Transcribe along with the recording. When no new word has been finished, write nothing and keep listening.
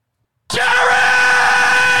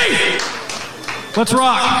Let's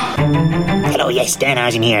rock! Hello, yes, Dan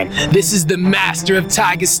Eisen here. This is the master of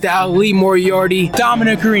Tiger Style, Lee Moriarty,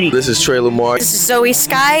 Dominic Carini. This is Trey Lamar. This is Zoe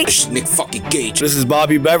Sky. This is Nick fucking Gage. This is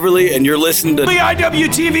Bobby Beverly, and you're listening to the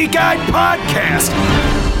IWTV Guide Podcast.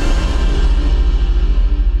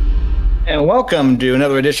 And welcome to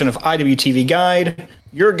another edition of IWTV Guide,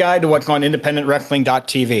 your guide to what's on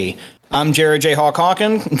independentwrestling.tv. I'm Jared J. Hawk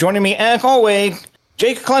Hawkins. Joining me, as always,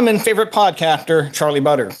 Jake Clemens' favorite podcaster, Charlie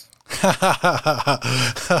Butter.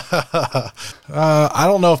 I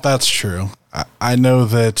don't know if that's true. I know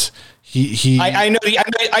that he. I know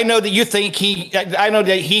that you think he. I know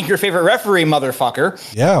that he's your favorite referee,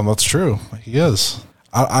 motherfucker. Yeah, that's true. He is.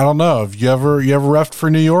 I don't know. Have you ever reffed for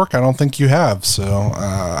New York? I don't think you have. So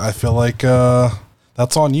I feel like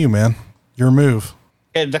that's on you, man. Your move.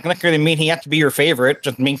 It doesn't necessarily mean he has to be your favorite.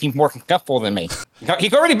 Just means he's more successful than me.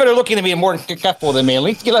 He's already better looking to be more successful than me. At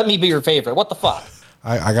least you let me be your favorite. What the fuck?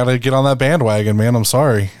 I gotta get on that bandwagon, man. I'm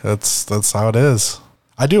sorry. That's how it is.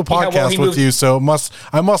 I do a podcast with you, so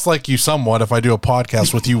I must like you somewhat if I do a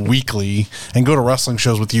podcast with you weekly and go to wrestling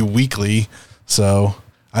shows with you weekly. So,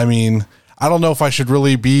 I mean, I don't know if I should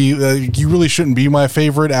really be. You really shouldn't be my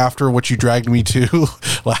favorite after what you dragged me to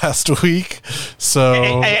last week.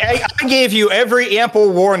 So I gave you every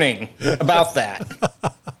ample warning about that.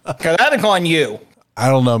 Because that is on you. I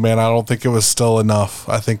don't know, man. I don't think it was still enough.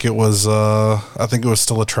 I think it was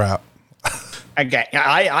still a trap. Okay,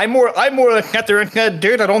 I'm more like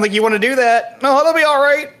dude. I don't think you want to do that. No, that'll be all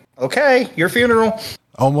right. Okay, your funeral.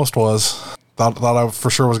 Almost was. Thought I for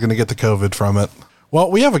sure was going to get the COVID from it. Well,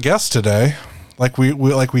 we have a guest today, like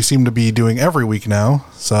we seem to be doing every week now.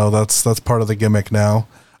 So that's part of the gimmick now.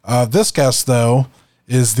 This guest though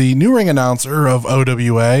is the new ring announcer of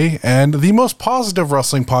OWA and the most positive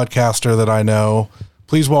wrestling podcaster that I know.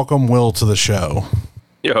 Please welcome Will to the show.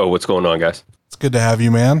 Yo, what's going on, guys? It's good to have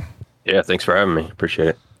you, man. Yeah, thanks for having me. Appreciate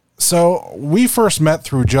it. So we first met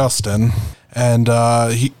through Justin, and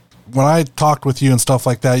when I talked with you and stuff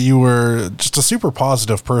like that, you were just a super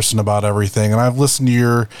positive person about everything. And I've listened to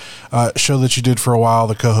your show that you did for a while,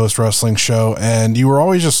 the Co-Host Wrestling Show, and you were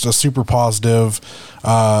always just a super positive,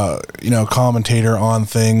 commentator on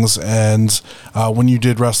things. And when you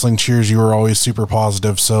did Wrestling Cheers, you were always super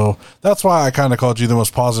positive. So that's why I kind of called you the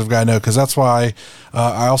most positive guy I know, because that's why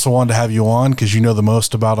I also wanted to have you on, because you know the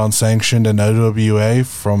most about Unsanctioned and OWA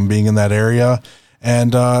from being in that area.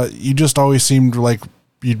 And you just always seemed like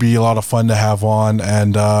you'd be a lot of fun to have on,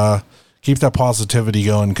 and keep that positivity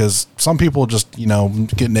going, because some people just,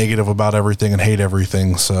 get negative about everything and hate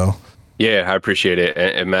everything. So yeah, I appreciate it.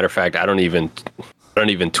 And matter of fact, I don't even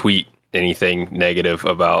tweet anything negative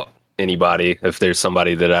about anybody. If there's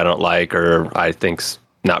somebody that I don't like or I think's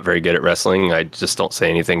not very good at wrestling, I just don't say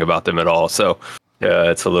anything about them at all. So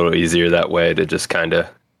it's a little easier that way to just kind of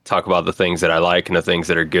talk about the things that I like and the things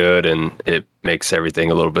that are good, and it makes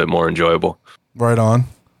everything a little bit more enjoyable. Right on.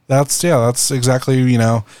 That's exactly,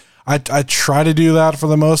 I try to do that for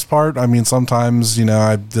the most part. I mean, sometimes,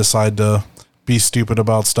 I decide to be stupid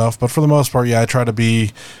about stuff, but for the most part, I try to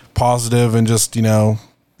be positive and just,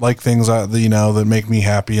 like things that make me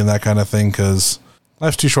happy and that kind of thing, because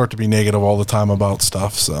life's too short to be negative all the time about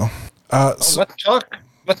stuff. So, let's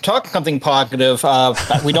talk something positive.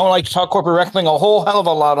 We don't like to talk corporate wrestling a whole hell of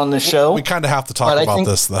a lot on this show. We kind of have to talk about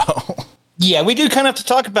this, though. Yeah, we do kind of have to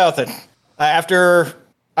talk about it. After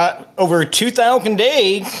over 2,000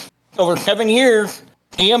 days, over 7 years,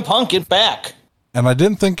 CM Punk is back. And I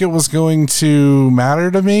didn't think it was going to matter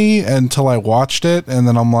to me until I watched it, and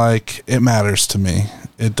then I'm like, it matters to me.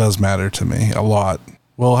 It does matter to me a lot.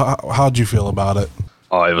 Well, how'd you feel about it?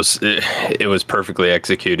 Oh, it was perfectly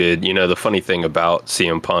executed. The funny thing about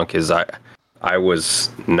CM Punk is I was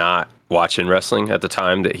not watching wrestling at the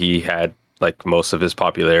time that he had like most of his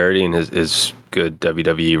popularity and his good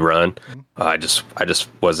WWE run. I just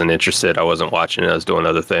wasn't interested. I wasn't watching it. I was doing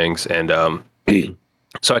other things. And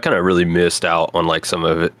so I kind of really missed out on like some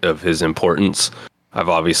of his importance. I've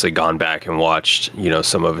obviously gone back and watched,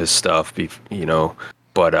 some of his stuff,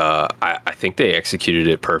 but I think they executed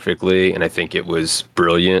it perfectly. And I think it was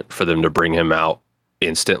brilliant for them to bring him out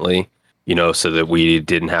instantly, so that we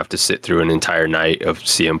didn't have to sit through an entire night of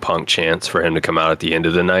CM Punk chants for him to come out at the end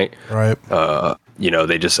of the night. Right.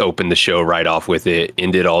 They just opened the show right off with it,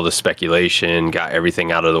 ended all the speculation, got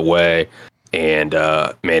everything out of the way, and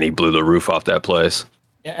man, he blew the roof off that place.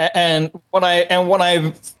 And what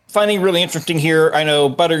I'm finding really interesting here, I know,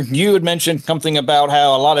 Butter, you had mentioned something about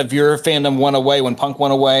how a lot of your fandom went away when Punk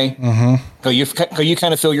went away. Mm-hmm. So you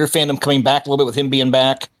kind of feel your fandom coming back a little bit with him being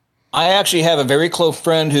back. I actually have a very close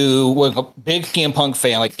friend who was a big CM Punk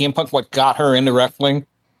fan. Like CM Punk, what got her into wrestling.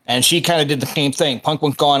 And she kind of did the same thing. Punk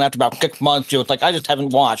was gone after about 6 months. She was like, I just haven't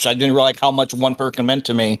watched. I didn't realize how much one person meant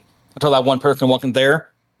to me until that one person wasn't there.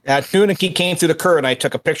 As soon as he came through the curtain, I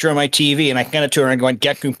took a picture of my TV and I sent it to her and going,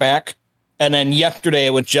 get you back. And then yesterday it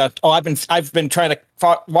was just, I've been trying to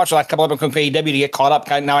watch the last couple of episodes of AEW to get caught up.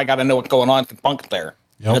 Now I got to know what's going on because Punk's there.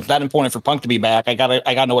 Yep. It's that important for Punk to be back. I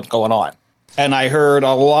gotta know what's going on. And I heard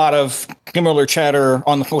a lot of similar chatter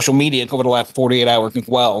on the social media over the last 48 hours as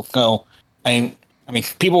well. So, I mean,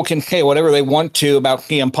 people can say whatever they want to about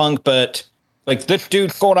CM Punk, but like this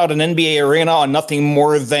dude sold out an NBA arena on nothing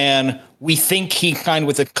more than we think he signed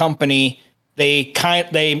with a company. They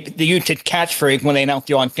used his catchphrase when they announced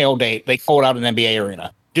the on sale date. They sold out an NBA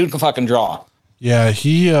arena. Dude can fucking draw. Yeah,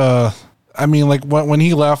 I mean, like when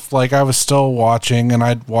he left, like I was still watching, and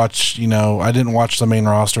I'd watch, I didn't watch the main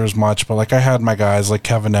roster as much, but like I had my guys like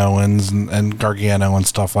Kevin Owens and Gargano and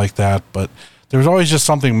stuff like that. But there was always just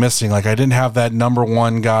something missing. Like I didn't have that number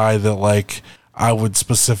one guy that like I would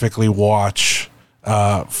specifically watch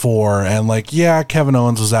for. And like, yeah, Kevin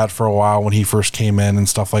Owens was out for a while when he first came in and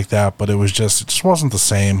stuff like that, but it just wasn't the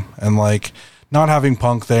same. And like not having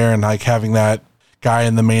Punk there and like having that guy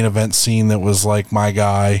in the main event scene that was like my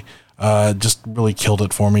guy, just really killed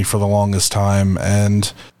it for me for the longest time.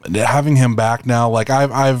 And having him back now, like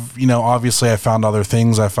I've obviously I found other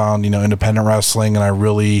things. I found, independent wrestling, and I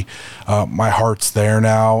really, my heart's there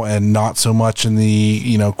now, and not so much in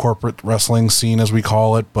the, corporate wrestling scene as we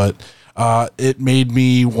call it, but it made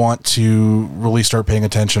me want to really start paying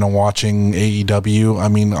attention and watching AEW. I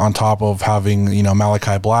mean, on top of having,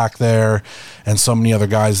 Malachi Black there and so many other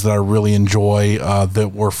guys that I really enjoy,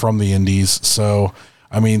 that were from the indies. So,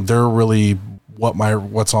 I mean, they're really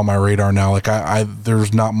what's on my radar now. Like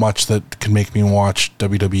there's not much that can make me watch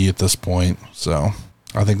WWE at this point. So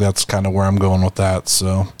I think that's kind of where I'm going with that.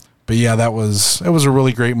 So, but yeah, it was a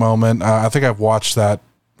really great moment. I think I've watched that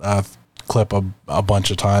clip a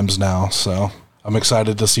bunch of times now. So I'm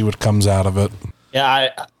excited to see what comes out of it. Yeah,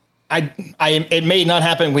 it may not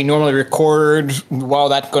happen. We normally record while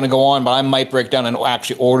that's going to go on, but I might break down and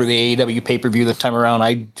actually order the AEW pay-per-view this time around.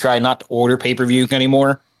 I try not to order pay-per-views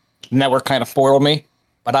anymore. Network kind of spoiled me,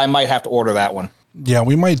 but I might have to order that one. Yeah,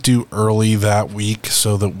 we might do early that week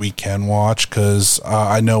so that we can watch, because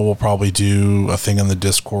I know we'll probably do a thing in the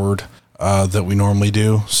Discord that we normally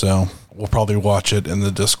do. So we'll probably watch it in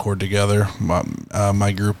the Discord together,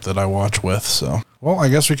 my group that I watch with. So, well, I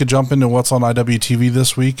guess we could jump into what's on IWTV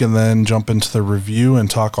this week and then jump into the review and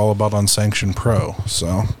talk all about Unsanctioned Pro.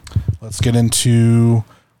 So let's get into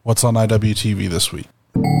what's on IWTV this week.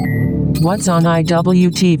 What's on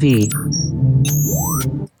IWTV?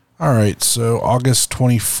 All right, so August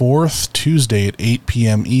 24th, Tuesday at 8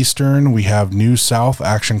 p.m. Eastern, we have New South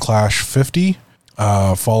Action Clash 50.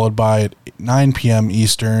 Followed by at 9 p.m.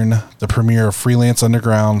 Eastern, the premiere of Freelance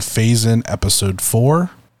Underground Phase In Episode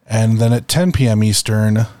 4. And then at 10 p.m.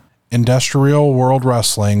 Eastern, Industrial World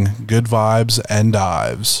Wrestling, Good Vibes and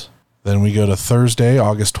Dives. Then we go to Thursday,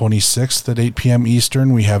 August 26th at 8 p.m.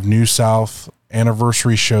 Eastern. We have New South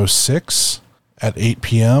Anniversary Show 6 at 8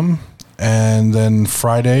 p.m. And then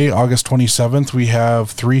Friday, August 27th, we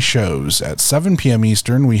have 3 shows. At 7 p.m.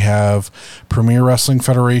 Eastern, we have Premier Wrestling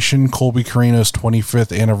Federation, Colby Carino's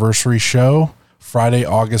 25th Anniversary Show. Friday,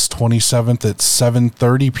 August 27th at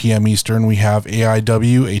 7:30 p.m. Eastern, we have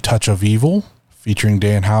AIW, A Touch of Evil, featuring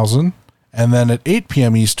Danhausen. And then at 8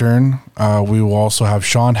 p.m. Eastern, we will also have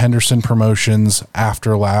Sean Henderson Promotions,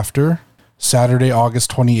 After Laughter. Saturday,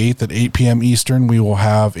 August 28th at 8 p.m. Eastern, we will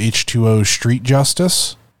have H2O Street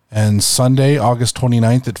Justice. And Sunday, August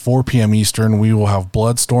 29th at 4 p.m. Eastern, we will have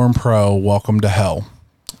Bloodstorm Pro, Welcome to Hell.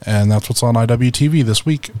 And that's what's on IWTV this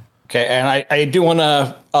week. Okay, and I do want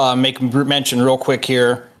to make mention real quick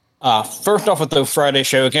here. First off, with the Friday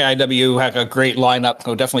show, IW had a great lineup.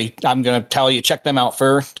 So definitely, I'm going to tell you, check them out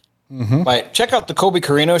first. Mm-hmm. But check out the Colby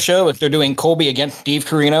Carino show. If they're doing Colby against Steve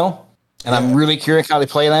Carino. And I'm really curious how they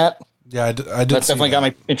play that. Yeah, I did. That's definitely got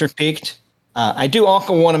my interest peaked. I do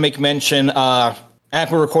also want to make mention,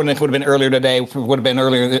 after we're recording this would have been earlier today, would have been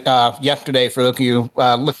earlier yesterday for those of you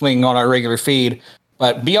listening on our regular feed.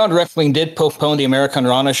 But Beyond Wrestling did postpone the American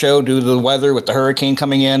Rana show due to the weather with the hurricane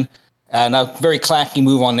coming in. And a very classy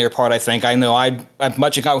move on their part, I think. I know as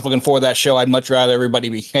much as I was looking forward to that show, I'd much rather everybody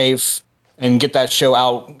be safe and get that show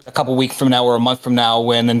out a couple weeks from now or a month from now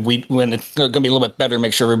when it's going to be a little bit better,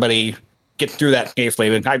 make sure everybody gets through that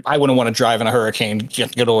safely. I wouldn't want to drive in a hurricane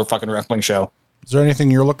just to go to a fucking wrestling show. Is there anything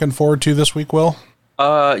you're looking forward to this week, Will?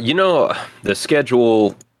 The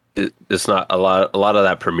schedule, it's not a lot of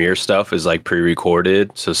that premiere stuff is like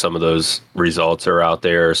pre-recorded. So some of those results are out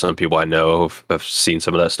there. Some people I know have seen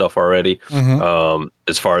some of that stuff already. Mm-hmm.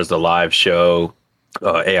 As far as the live show,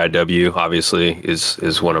 AIW obviously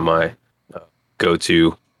is one of my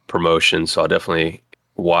go-to promotions, so I'll definitely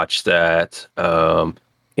watch that.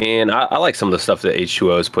 And I like some of the stuff that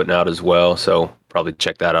H2O is putting out as well, so probably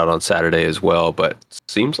check that out on Saturday as well. But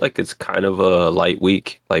seems like it's kind of a light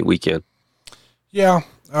weekend. Yeah,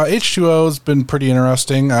 H2O has been pretty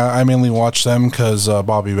interesting. I mainly watch them because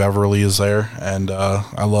Bobby Beverly is there, and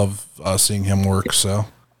I love seeing him work, so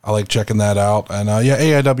I like checking that out. And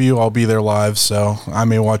AIW, I'll be there live, so I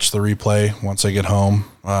may watch the replay once I get home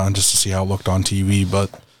just to see how it looked on TV, but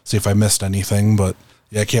see if I missed anything. But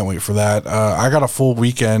yeah, I can't wait for that. I got a full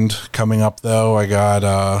weekend coming up, though. I got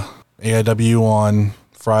AIW on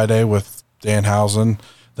Friday with Danhausen.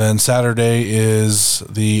 Then Saturday is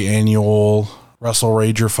the annual Wrestle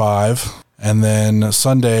Rager 5. And then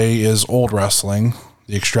Sunday is Old Wrestling,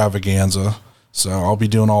 the Extravaganza. So I'll be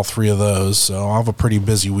doing all three of those. So I'll have a pretty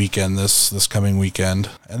busy weekend this coming weekend.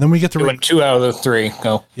 And then we get to doing 2 out of the 3.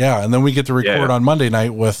 Go. Yeah, and then we get to record on Monday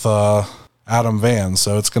night with Adam Van.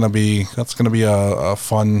 So that's gonna be a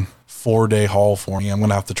fun 4-day haul for me. I'm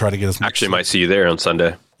gonna have to try to get as much. Actually, might see you there on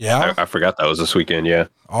Sunday. Yeah, I forgot that was this weekend. Yeah,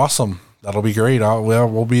 awesome. That'll be great.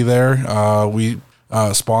 We'll be there. We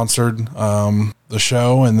sponsored the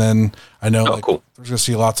show, and then I know cool. There's gonna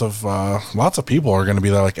see lots of people are gonna be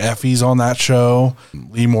there. Like Effie's on that show,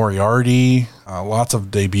 Lee Moriarty, lots of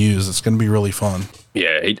debuts. It's gonna be really fun.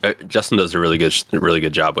 Yeah, Justin does a really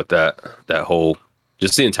good job with that whole,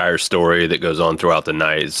 just the entire story that goes on throughout the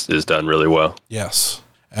night is done really well. Yes,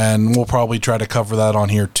 and we'll probably try to cover that on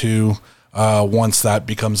here too once that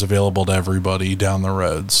becomes available to everybody down the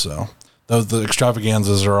road. So. The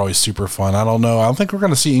extravaganzas are always super fun. I don't know. I don't think we're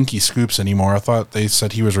going to see Inky Scoops anymore. I thought they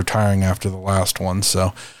said he was retiring after the last one.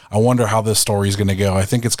 So I wonder how this story is going to go. I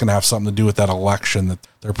think it's going to have something to do with that election that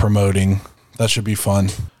they're promoting. That should be fun.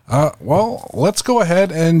 Well, let's go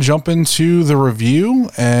ahead and jump into the review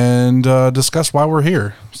and discuss why we're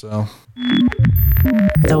here. So,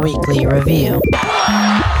 The weekly review.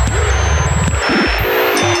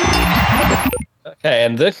 Okay,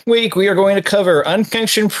 and this week we are going to cover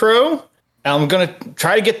Unsanctioned Pro. I'm going to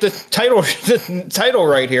try to get the title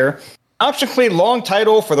right here. Obstinately long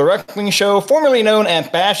title for the wrestling show, formerly known as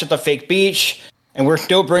Bash at the Fake Beach, and we're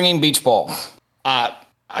still bringing beach ball. I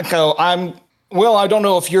don't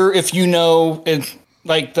know if you know, it's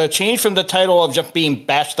like the change from the title of just being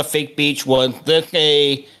Bash at the Fake Beach. Was this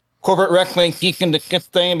a corporate wrestling seeking the kiss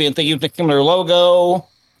thing because they used a similar logo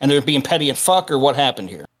and they're being petty as fuck, or what happened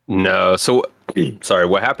here? No, so sorry.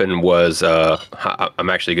 What happened was I'm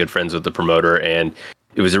actually good friends with the promoter, and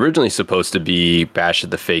it was originally supposed to be Bash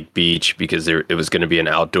at the Fake Beach because it was going to be an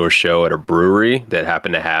outdoor show at a brewery that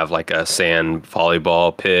happened to have like a sand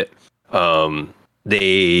volleyball pit. 3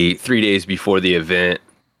 days before the event,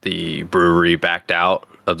 the brewery backed out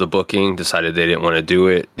of the booking, decided they didn't want to do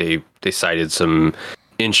it. They cited some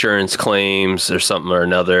insurance claims or something or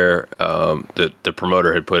another. The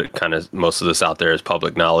promoter had put kind of most of this out there as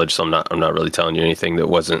public knowledge, so I'm not really telling you anything that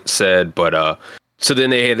wasn't said. But so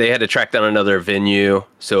then they had to track down another venue.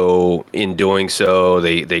 So in doing so,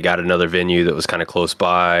 they got another venue that was kind of close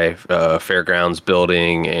by, fairgrounds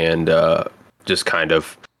building, and just kind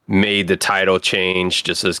of made the title change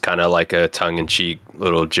just as kind of like a tongue-in-cheek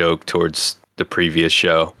little joke towards the previous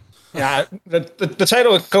show. Yeah, the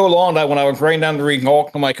title was so long that when I was writing down the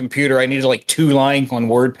result on my computer, I needed like 2 lines on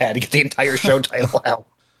WordPad to get the entire show title out.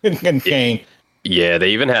 Insane. Yeah,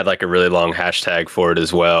 they even had like a really long hashtag for it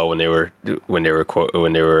as well when they were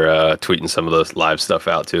tweeting some of the live stuff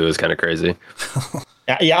out too. It was kind of crazy.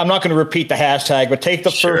 Yeah, I'm not going to repeat the hashtag, but take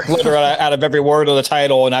the first letter out of every word of the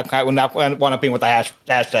title, and that would not wind up being what the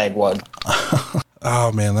hashtag was.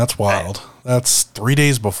 Oh man, that's wild. That's 3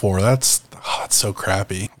 days before. That's so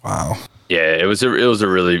crappy. Wow. Yeah, it was a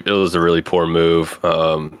really poor move.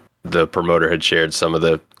 The promoter had shared some of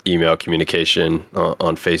the email communication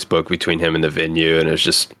on Facebook between him and the venue, and it was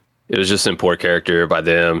just in poor character by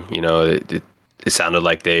them. You know, it sounded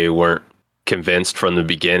like they weren't convinced from the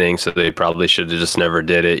beginning, so they probably should have just never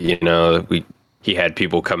did it. You know, he had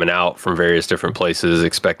people coming out from various different places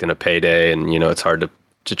expecting a payday, and you know, it's hard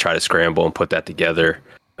to try to scramble and put that together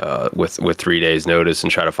with 3 days notice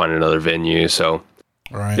and try to find another venue. So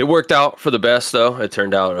It worked out for the best, though. It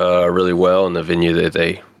turned out really well, and the venue that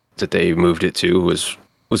they moved it to was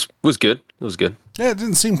good. It was good. Yeah, it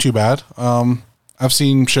didn't seem too bad. I've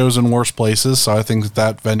seen shows in worse places, so I think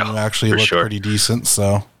that venue actually looked pretty decent.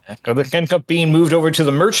 So this ended up being moved over to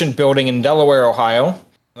the Merchant Building in Delaware, Ohio.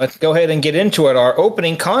 Let's go ahead and get into it. Our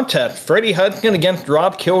opening contest: Freddie Hudson against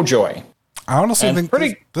Rob Killjoy. I honestly And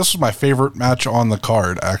think this was my favorite match on the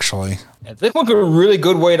card, actually. This was a really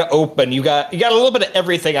good way to open. You got a little bit of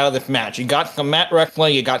everything out of this match. You got some mat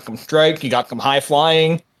wrestling, you got some strikes, you got some high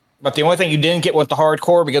flying. But the only thing you didn't get was the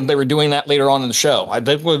hardcore because they were doing that later on in the show.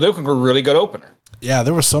 This was a really good opener. Yeah,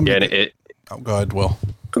 there was some. Yeah, go ahead, Will.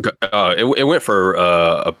 It went for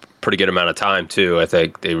a pretty good amount of time too. I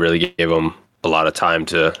think they really gave them a lot of time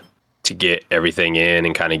to get everything in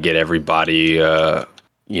and kind of get everybody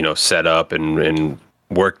set up and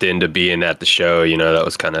worked into being at the show. That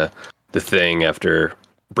was kind of the thing after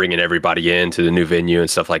bringing everybody into the new venue and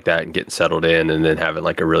stuff like that and getting settled in, and then having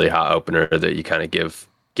like a really hot opener that you kind of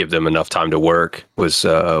give them enough time to work was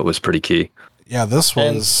pretty key. Yeah, this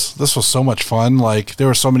was so much fun. Like, there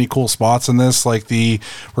were so many cool spots in this. Like, the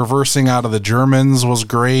reversing out of the Germans was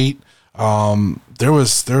great. There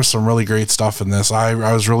was some really great stuff in this.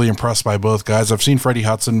 I was really impressed by both guys. I've seen Freddie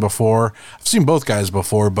Hudson before. I've seen both guys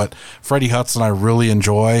before, but Freddie Hudson I really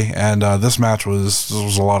enjoy, and this match was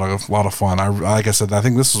a lot of fun. Like I said, I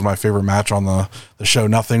think this was my favorite match on the show.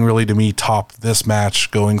 Nothing really to me topped this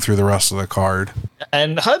match going through the rest of the card.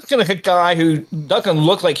 And Hudson is a guy who doesn't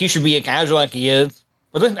look like he should be a casual like he is.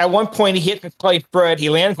 But then at one point he hits his plate spread,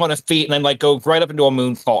 he lands on his feet, and then goes right up into a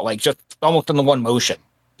moonsault, like just almost in the one motion.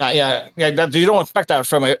 You don't expect that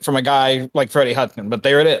from a guy like Freddie Hudson, but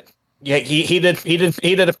there it is. Yeah, he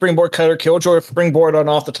did a springboard cutter, Killjoy springboard on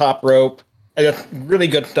off the top rope, and just really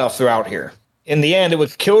good stuff throughout here. In the end, it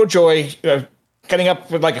was Killjoy getting up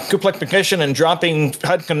with like a suplex position and dropping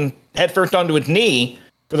Hudson headfirst onto his knee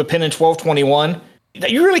for the pin in 12:21.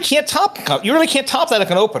 You really can't top that like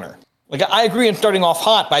an opener. Like, I agree in starting off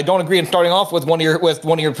hot, but I don't agree in starting off with one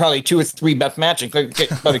of your probably 2 or 3 best matches.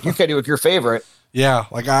 But if you said it was your favorite. Yeah,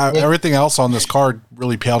 everything else on this card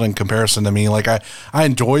really paled in comparison to me. Like, I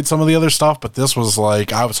enjoyed some of the other stuff, but this was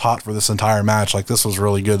like, I was hot for this entire match. Like, this was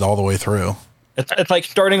really good all the way through. It's like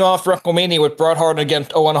starting off WrestleMania with Bret Hart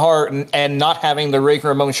against Owen Hart and not having the Razor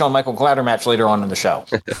Ramon Shawn Michaels ladder match later on in the show.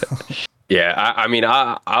 Yeah, I mean,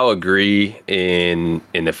 I'll agree in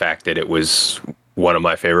the fact that it was one of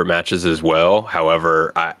my favorite matches as well.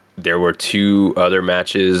 However, there were 2 other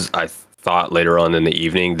matches I thought later on in the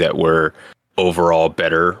evening that were overall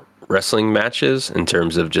better wrestling matches in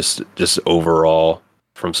terms of just overall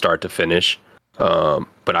from start to finish.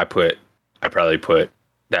 But I probably put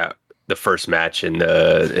that the first match in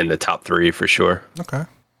the top 3 for sure. Okay.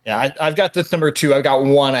 Yeah, I've got this number 2. I've got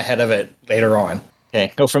 1 ahead of it later on.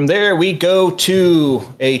 Okay, so from there we go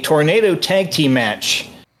to a Tornado tag team match.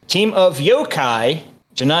 Team of Yokai,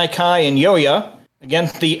 Janai Kai and Yoya,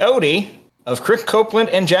 against the Odie of Chris Copeland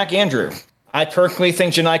and Jack Andrews. I personally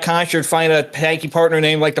think Janai Kai should find a tag team partner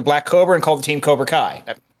named like the Black Cobra and call the team Cobra Kai.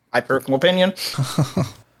 That's my personal opinion.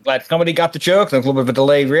 Glad somebody got the joke. There's a little bit of a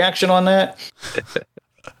delayed reaction on that.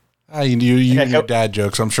 Your dad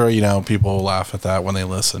jokes. I'm sure people will laugh at that when they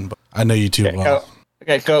listen, but I know you too well.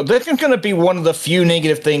 Okay, so this is going to be one of the few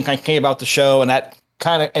negative things I say about the show, and that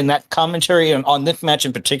commentary on this match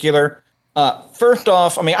in particular. First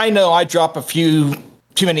off, I mean, I know I drop a few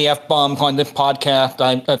too many F-bombs on this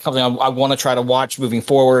podcast. That's something I want to try to watch moving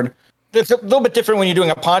forward. It's a little bit different when you're doing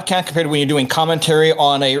a podcast compared to when you're doing commentary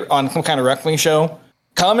on some kind of wrestling show.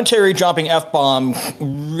 Commentary dropping F-bomb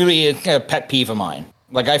really is a pet peeve of mine.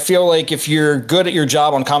 Like, I feel like if you're good at your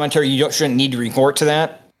job on commentary, you shouldn't need to resort to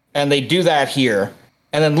that. And they do that here.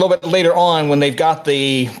 And then a little bit later on, when they've got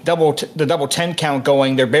the double 10 count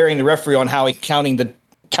going, they're burying the referee on how he's counting the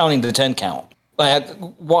 10 count.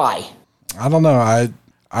 Why? I don't know.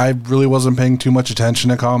 I really wasn't paying too much attention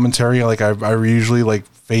to commentary. Like, I usually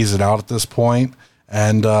phase it out at this point.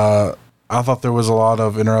 And I thought there was a lot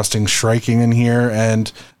of interesting striking in here.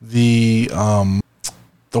 And the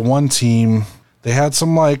one team, they had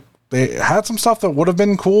some stuff that would have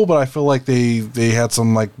been cool, but I feel like they had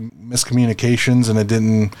some miscommunications and it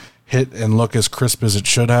didn't hit and look as crisp as it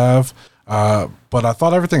should have. But I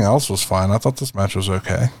thought everything else was fine. I thought this match was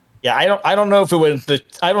okay. Yeah, I don't know if it was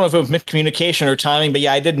miscommunication or timing, but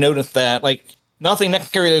yeah, I did notice that. Nothing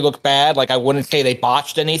necessarily looked bad. I wouldn't say they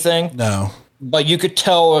botched anything. No. But you could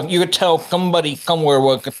tell somebody somewhere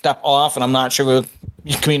was a step off, and I'm not sure if it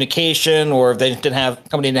was communication or if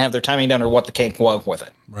somebody didn't have their timing down or what the cake was with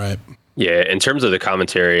it. Right. Yeah, in terms of the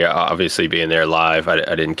commentary, obviously being there live, I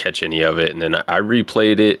didn't catch any of it, and then I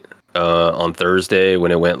replayed it on Thursday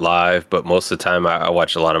when it went live. But most of the time, I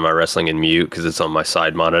watch a lot of my wrestling in mute because it's on my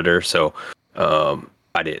side monitor. So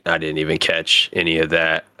I didn't even catch any of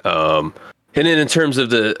that. And then in terms of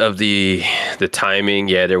the timing,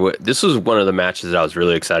 yeah, this was one of the matches that I was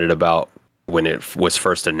really excited about when it was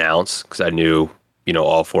first announced, because I knew,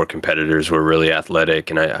 all 4 competitors were really athletic,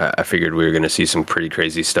 and I figured we were going to see some pretty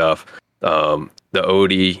crazy stuff. The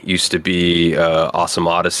Odie used to be Awesome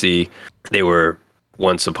Odyssey. They were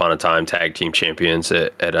once upon a time tag team champions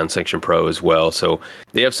at Unsanctioned Pro as well. So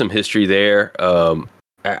they have some history there.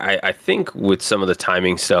 I think with some of the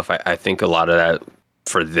timing stuff, I think a lot of that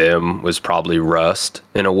for them was probably rust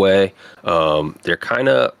in a way. They're kind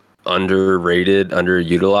of underrated,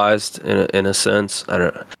 underutilized in a sense. I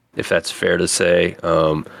don't know if that's fair to say.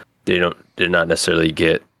 They did not necessarily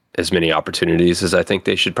get as many opportunities as I think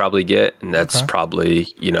they should probably get. And that's probably,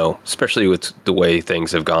 especially with the way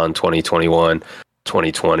things have gone 2021,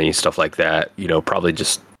 2020, stuff like that, probably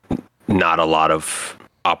just not a lot of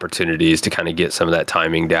opportunities to kind of get some of that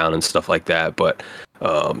timing down and stuff like that. But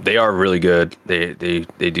they are really good. They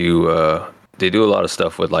do a lot of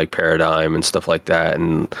stuff with like Paradigm and stuff like that,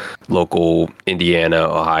 and local Indiana,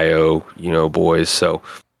 Ohio, boys. So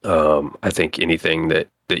I think anything that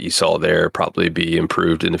you saw there probably be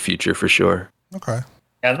improved in the future for sure. Okay.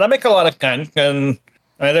 Yeah, that make a lot of sense. And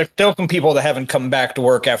there's still some people that haven't come back to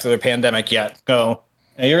work after the pandemic yet. So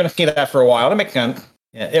you're going to see that for a while. That makes sense.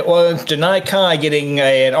 Yeah, it was Janai Kai getting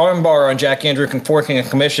an armbar on Jack Andrew and forcing a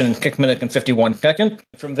commission in 6 minutes and 51 seconds.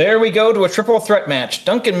 From there, we go to a triple threat match.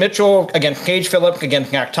 Duncan Mitchell against Cage Phillips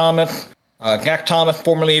against Jack Thomas. Jack Thomas,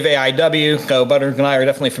 formerly of AIW. So Butters and I are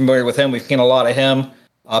definitely familiar with him. We've seen a lot of him.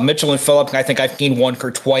 Mitchell and Phillips, I think I've seen one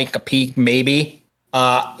or twice a piece, maybe.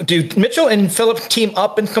 Do Mitchell and Phillips team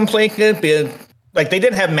up in some places? Like, they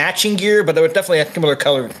didn't have matching gear, but there was definitely a similar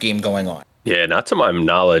color scheme going on. Yeah, not to my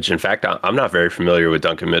knowledge. In fact, I'm not very familiar with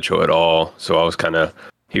Duncan Mitchell at all. So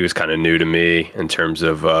he was kind of new to me in terms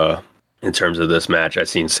of this match. I've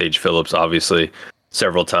seen Sage Phillips obviously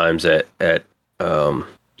several times at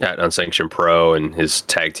Unsanctioned Pro and his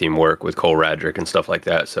tag team work with Cole Radrick and stuff like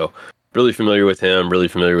that. So really familiar with him, really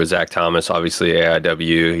familiar with Zach Thomas, obviously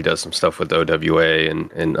AIW. He does some stuff with OWA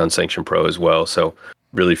and Unsanctioned Pro as well. So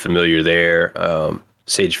really familiar there.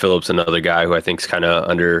 Sage Phillips, another guy who I think is kind of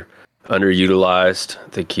underutilized. I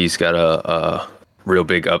think he's got a real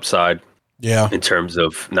big upside. Yeah. In terms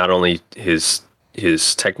of not only his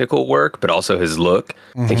technical work, but also his look.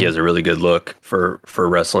 I think he has a really good look for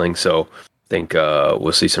wrestling. So I think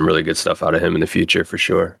we'll see some really good stuff out of him in the future for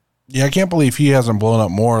sure. Yeah, I can't believe he hasn't blown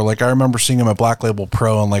up more. Like, I remember seeing him at Black Label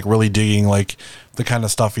Pro and like really digging like the kind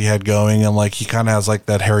of stuff he had going, and like he kind of has like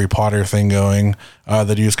that Harry Potter thing going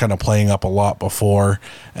that he was kind of playing up a lot before,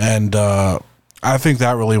 and I think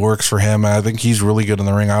that really works for him. And I think he's really good in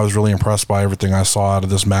the ring. I was really impressed by everything I saw out of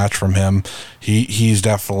this match from him. He's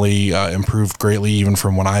definitely improved greatly even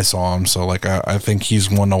from when I saw him. So like I think he's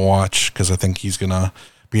one to watch, because I think he's gonna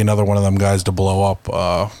be another one of them guys to blow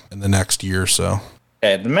up in the next year or so.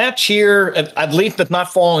 The match here, at least, does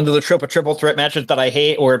not fall into the triple threat matches that I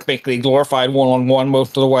hate, or basically glorified one-on-one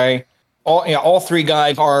most of the way. All three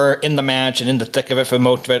guys are in the match and in the thick of it for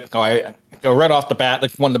most of it. So right off the bat,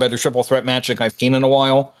 it's one of the better triple threat matches I've seen in a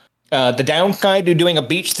while. The downside to doing a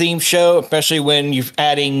beach theme show, especially when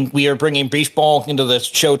we are bringing beach ball into the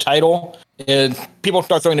show title, is people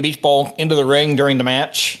start throwing the beach ball into the ring during the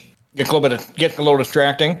match. Gets a little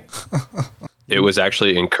distracting. It was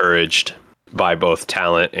actually encouraged by both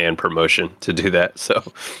talent and promotion to do that. So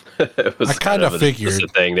it was I kind of figured a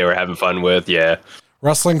thing they were having fun with. Yeah.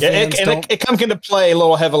 Wrestling fans it comes into play a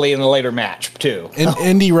little heavily in the later match too.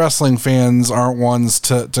 Indie wrestling fans aren't ones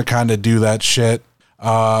to kind of do that shit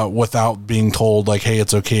without being told like, hey,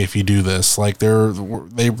 it's okay if you do this. Like they're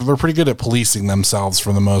pretty good at policing themselves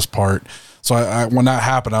for the most part. So I when that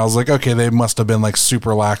happened, I was like, okay, they must have been like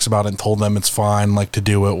super lax about it and told them it's fine, like to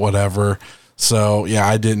do it, whatever. So yeah,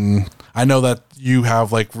 I know that you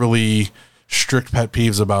have like really strict pet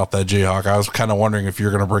peeves about that, Jayhawk. I was kind of wondering if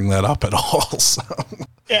you're going to bring that up at all. So.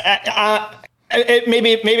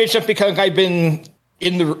 Maybe it's just because I've been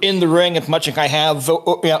in the ring as much as I have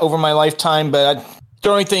over my lifetime, but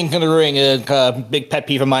throwing things in the ring is a big pet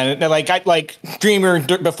peeve of mine. Like streamer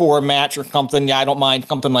before a match or something, yeah, I don't mind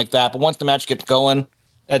something like that. But once the match gets going,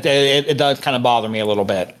 it does kind of bother me a little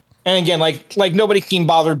bit. And again, like nobody seemed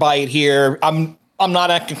bothered by it here. I'm not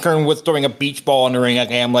that concerned with throwing a beach ball in the ring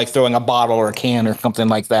like I am like throwing a bottle or a can or something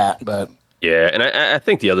like that. But yeah, and I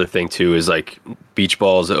think the other thing too is like beach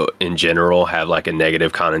balls in general have like a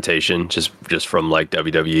negative connotation just from like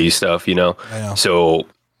WWE stuff, Yeah. So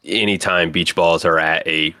anytime beach balls are at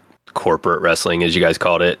a corporate wrestling, as you guys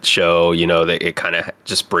called it, show, that it kind of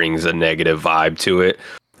just brings a negative vibe to it.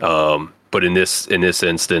 But in this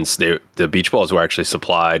instance, the beach balls were actually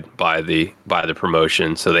supplied by the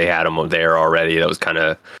promotion, so they had them there already. That was kind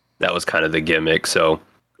of the gimmick. So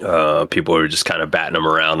people were just kind of batting them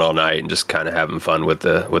around all night and just kind of having fun with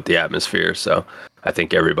the atmosphere. So I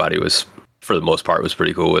think everybody was, for the most part, was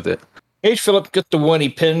pretty cool with it. H. Phillips gets the win. He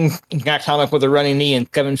pinned Jack Thomas with a running knee in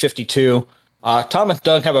 7:52. Thomas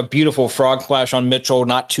does have a beautiful frog splash on Mitchell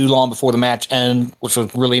not too long before the match ended, which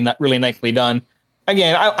was really nicely done.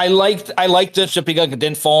 Again, I liked this just because it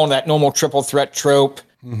didn't fall in that normal triple threat trope.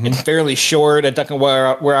 Mm-hmm. It's fairly short. It doesn't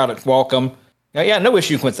wear out its welcome. Yeah, no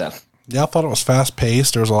issues with that. Yeah, I thought it was fast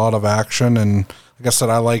paced. There was a lot of action, and like I said,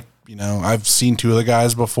 I've seen two of the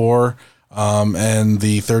guys before, and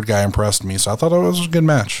the third guy impressed me, so I thought it was a good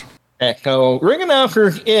match. So ring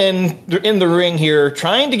announcer in the ring here,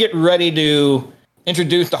 trying to get ready to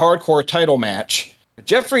introduce the hardcore title match.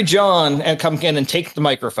 Jeffrey John comes in and takes the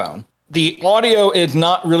microphone. The audio is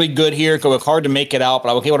not really good here, so it's hard to make it out, but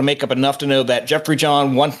I was able to make up enough to know that Jeffrey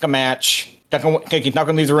John wants the match. He's not going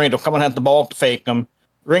to leave the ring. He'll come and have the ball to fake him.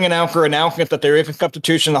 Ring announcer announcing that there is a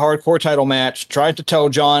substitution in the hardcore title match. Tries to tell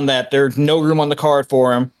John that there's no room on the card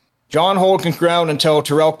for him. John holds his ground until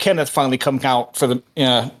Terrell Kenneth finally comes out for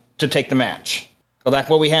to take the match. So that's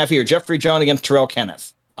what we have here. Jeffrey John against Terrell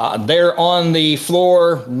Kenneth. They're on the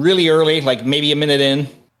floor really early, like maybe a minute in.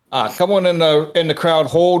 Someone in the crowd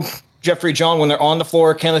holds Jeffrey John when they're on the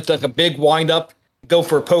floor. Kenneth does a big wind up, go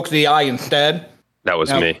for a poke to the eye instead. That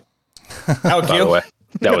was me. By the way,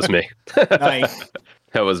 that was me. Nice.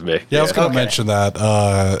 That was me. Yeah, I was going to mention that,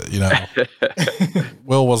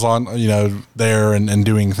 Will was on, there and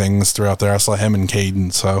doing things throughout there. I saw him and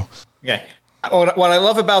Caden, so. Okay. What I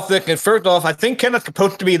love about this is, first off, I think Kenneth's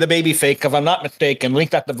supposed to be the baby fake, if I'm not mistaken. At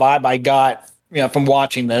least that's the vibe I got, from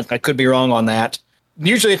watching this. I could be wrong on that.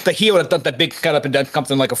 Usually it's the heel that does that big cut up and does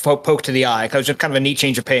something like a poke to the eye, because it's just kind of a neat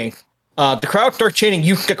change of pace. The crowd starts chanting,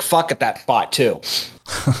 "You sick fuck" at that spot, too.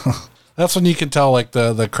 That's when you can tell, like,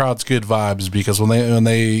 the crowd's good vibes, because when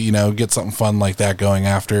they get something fun like that going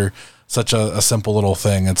after such a simple little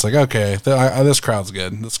thing, it's like, okay, this crowd's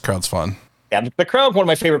good. This crowd's fun. Yeah, the crowd's one of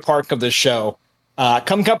my favorite parts of this show.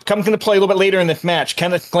 Comes into play a little bit later in this match.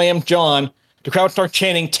 Kenneth slams John. The crowd starts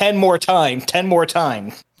chanting 10 more times.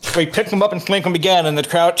 So he picks him up and slams him again, and the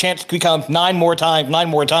crowd chants becomes 9 more times.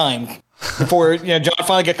 Before John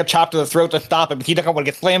finally gets a chop to the throat to stop him, but he doesn't want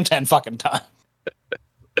to get slammed 10 fucking times.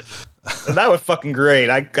 That was fucking great.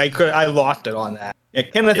 I lost it on that. Yeah,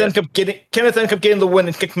 Kenneth ends up getting the win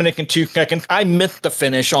in 6 minutes and 2 seconds. I missed the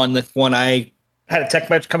finish on this one. I had a text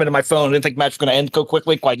message come into my phone. I didn't think the match was going to end so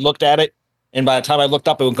quickly, so I looked at it, and by the time I looked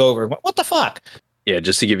up, it would go over. What the fuck? Yeah,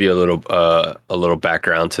 just to give you a little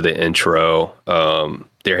background to the intro,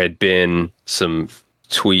 there had been some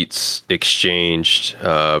tweets exchanged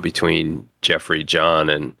between Jeffrey John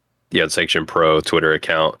and the Unsanctioned Pro Twitter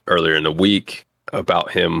account earlier in the week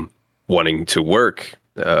about him wanting to work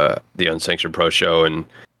the Unsanctioned Pro show, and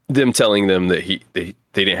them telling them that they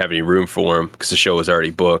didn't have any room for him because the show was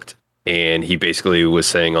already booked. And he basically was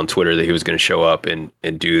saying on Twitter that he was going to show up and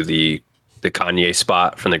do the Kanye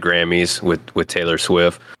spot from the Grammys with Taylor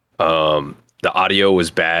Swift. The audio was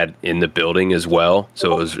bad in the building as well,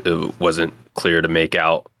 so it wasn't clear to make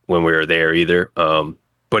out when we were there either.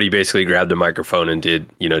 But he basically grabbed the microphone and did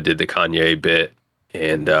the Kanye bit,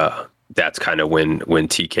 and that's kind of when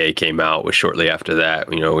TK came out. Was shortly after that,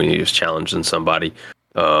 when he was challenging somebody.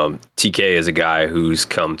 TK is a guy who's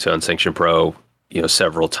come to Unsanctioned Pro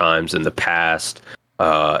several times in the past.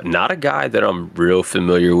 Not a guy that I'm real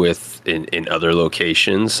familiar with in other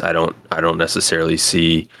locations. I don't necessarily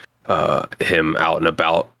see him out and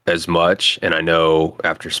about as much. And I know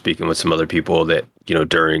after speaking with some other people that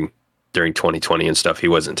during 2020 and stuff, he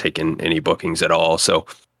wasn't taking any bookings at all. So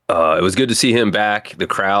it was good to see him back. The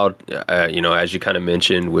crowd, as you kind of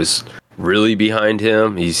mentioned, was really behind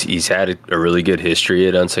him. He's had a really good history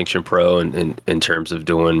at Unsanctioned Pro in terms of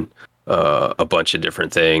doing a bunch of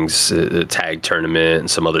different things, the tag tournament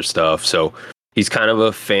and some other stuff. So he's kind of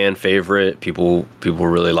a fan favorite. People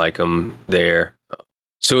really like him there.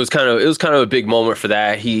 So it was kind of a big moment for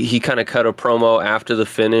that. He kind of cut a promo after the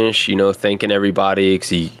finish, thanking everybody, because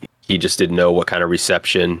he just didn't know what kind of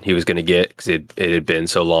reception he was going to get, because it had been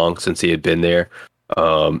so long since he had been there.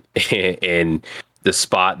 And the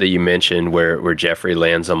spot that you mentioned where Jeffrey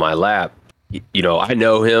lands on my lap, I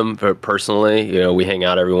know him personally. We hang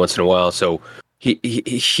out every once in a while. So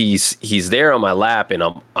he's there on my lap, and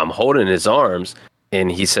I'm holding his arms,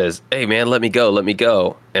 and he says, "Hey man, let me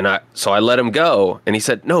go." And I let him go, and he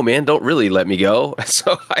said, "No man, don't really let me go."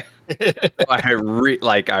 So I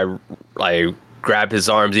grab his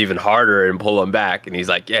arms even harder and pull him back, and he's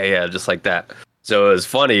like, "Yeah, just like that." So it was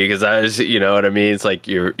funny because I was, what I mean? It's like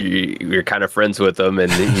you're kind of friends with him,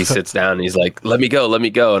 and he sits down and he's like, let me go.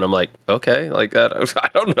 And I'm like, okay, like that. I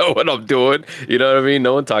don't know what I'm doing. You know what I mean?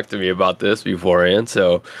 No one talked to me about this beforehand.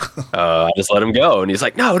 So I just let him go. And he's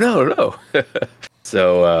like, no.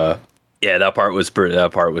 So that part was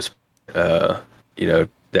You know,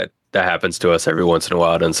 that happens to us every once in a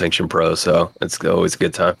while at Unsanctioned Pro, so it's always a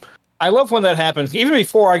good time. I love when that happens. Even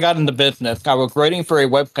before I got into business, I was writing for a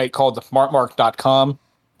website called thesmartmark.com,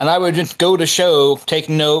 and I would just go to show, take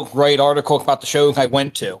note, write articles about the shows I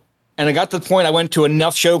went to. And it got to the point I went to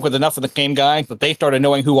enough shows with enough of the same guys that they started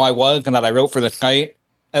knowing who I was and that I wrote for the site.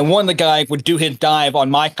 And one of the guys would do his dive on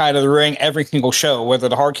my side of the ring every single show, whether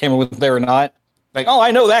the hard camera was there or not. Like, oh, I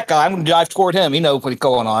know that guy. I'm going to dive toward him. He knows what's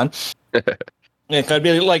going on. It'd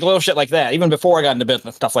be like little shit like that. Even before I got into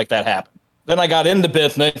business, stuff like that happened. Then I got into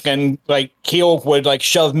business, and like Keel would like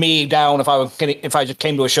shove me down if I just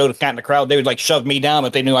came to a show to cat in the crowd. They would like shove me down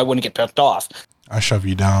if they knew I wouldn't get pissed off. I shove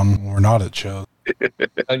you down when we're not at shows.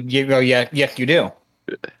 Yes, you do.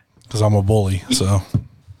 Because I'm a bully, so.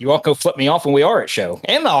 You also flip me off when we are at show,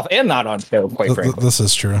 and not on show, quite frankly. This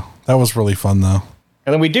is true. That was really fun, though.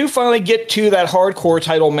 And then we do finally get to that hardcore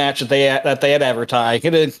title match that they had advertised.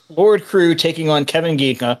 It is Lord Crew taking on Kevin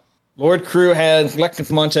Giga. Lord Crew has Lexus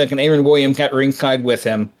Montek and Aaron Williams at ringside with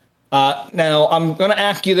him. Now, I'm going to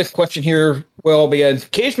ask you this question here, Will, because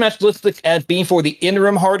Cage Match listed as being for the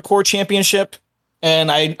interim hardcore championship.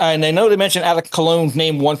 And I know they mentioned Alex Cologne's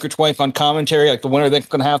name once or twice on commentary, like the winner that's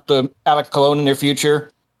going to have to Alex Cologne in their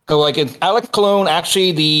future. So, like, is Alex Cologne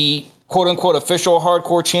actually the quote-unquote official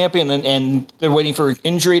hardcore champion, and they're waiting for an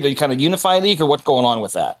injury to kind of unify the league, or what's going on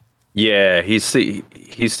with that? Yeah, he's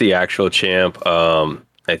the actual champ.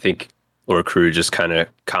 I think Lord Crew just kind of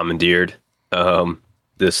commandeered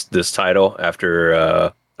this title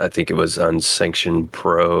after I think it was Unsanctioned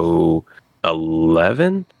Pro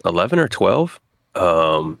 11 or 12.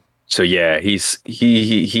 So yeah,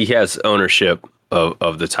 he has ownership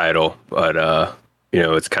of the title, but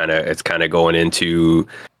it's kind of going into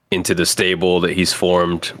the stable that he's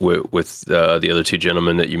formed with the other two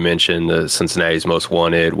gentlemen that you mentioned, the Cincinnati's Most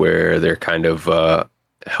Wanted, where they're kind of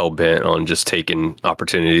hell-bent on just taking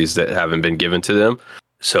opportunities that haven't been given to them.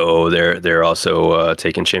 So they're also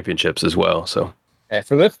taking championships as well. So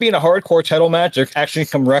for this being a hardcore title match, there's actually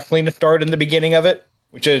some wrestling to start in the beginning of it,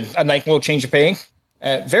 which is a nice little change of pace.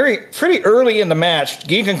 Pretty early in the match,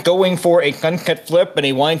 Giga's going for a sunset flip, and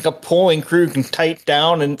he winds up pulling Crew tight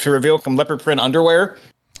down and to reveal some leopard print underwear.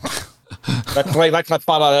 That's like that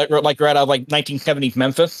spot like right out of like 1970s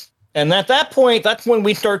Memphis. And at that point, that's when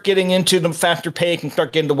we start getting into the faster pace and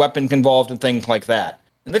start getting the weapons involved and things like that.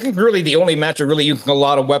 And this is really the only match that really uses a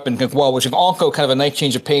lot of weapons as well, which is also kind of a nice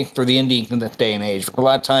change of pace for the indies in this day and age. A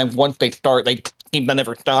lot of times, once they start, they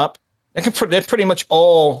never stop. They're pretty much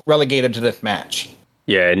all relegated to this match.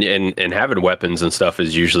 Yeah, and having weapons and stuff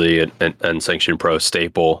is usually an Unsanctioned Pro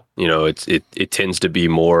staple. You know, it tends to be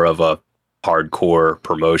more of a hardcore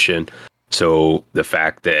promotion. So the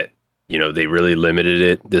fact that, you know, they really limited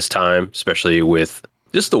it this time, especially with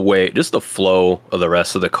just the flow of the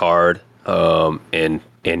rest of the card,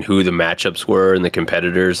 and who the matchups were and the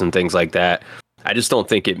competitors and things like that. I just don't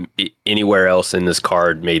think it anywhere else in this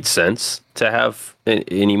card made sense to have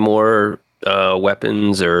any more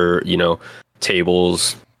weapons or, you know,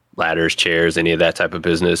 tables, ladders, chairs, any of that type of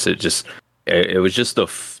business. It was just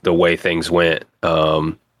the way things went.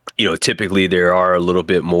 You know, typically there are a little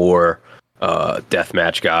bit more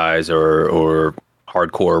deathmatch guys or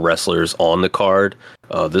hardcore wrestlers on the card.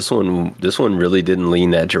 This one really didn't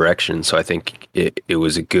lean that direction. So I think it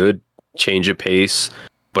was a good change of pace,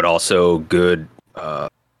 but also good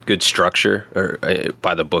structure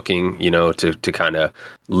by the booking, you know, to kind of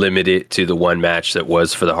limit it to the one match that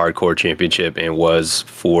was for the hardcore championship and was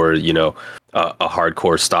for, you know, a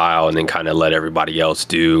hardcore style, and then kind of let everybody else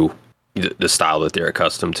do the style that they're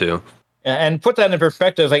accustomed to. And put that in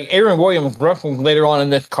perspective, like Aaron Williams wrestled later on in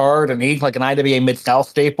this card, and he's like an IWA Mid-South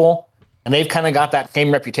staple, and they've kind of got that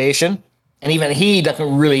same reputation. And even he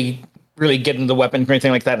doesn't really get into the weapons or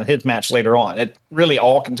anything like that in his match later on. It really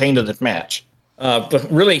all contained in this match. But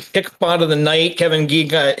really, kick spot of the night, Kevin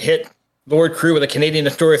Giga hit Lord Crew with a Canadian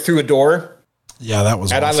Destroyer through a door. Yeah, that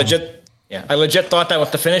was awesome. I legit thought that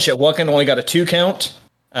was the finish. It wasn't, only got a 2 count.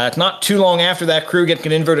 It's not too long after that, Crew gets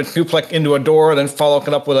an inverted suplex into a door, then follow it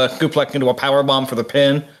up with a suplex into a powerbomb for the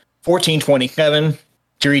pin. 14-27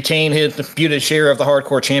 to retain his disputed share of the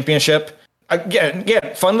hardcore championship.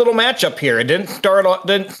 Again, fun little matchup here. It didn't start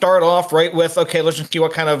off right with, okay, let's just see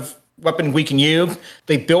what kind of weapon we can use.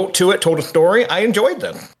 They built to it, told a story. I enjoyed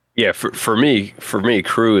them. Yeah, for me,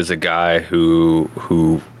 Crew is a guy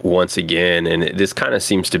who once again, and this kind of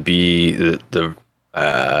seems to be the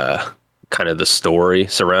kind of the story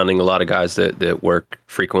surrounding a lot of guys that work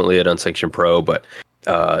frequently at Unsanctioned Pro, but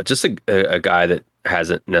just a guy that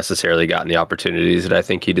hasn't necessarily gotten the opportunities that I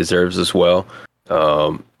think he deserves as well.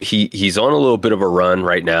 He's on a little bit of a run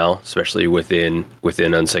right now, especially within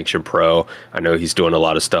Unsanctioned Pro. I know he's doing a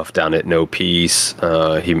lot of stuff down at No Peace.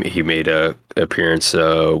 He made a appearance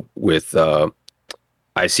with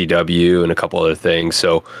ICW and a couple other things.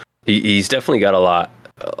 So he's definitely got a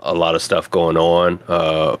lot of stuff going on.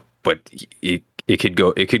 But it could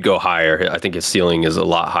go higher. I think his ceiling is a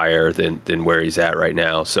lot higher than where he's at right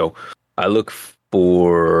now. So I look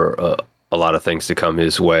for a lot of things to come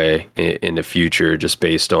his way in the future, just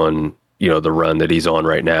based on, the run that he's on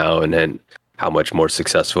right now, and then how much more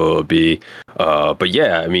successful it'll be. But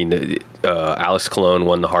yeah, I mean, Alex Colon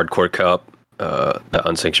won the Hardcore Cup, the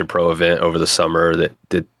Unsanctioned Pro event over the summer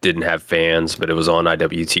that didn't have fans, but it was on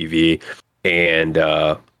IWTV. And,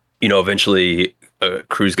 eventually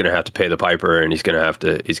Crew's going to have to pay the piper, and he's going to have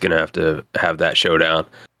to have that showdown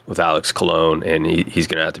with Alex Colon, and he's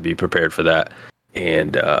going to have to be prepared for that.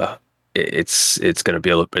 And, it's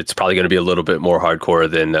probably going to be a little bit more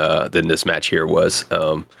hardcore than this match here was.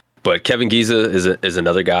 But Kevin Giza is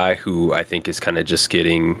another guy who I think is kind of just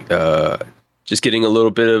getting a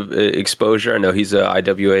little bit of exposure. I know he's a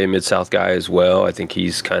IWA Mid-South guy as well. I think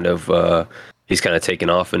he's kind of taken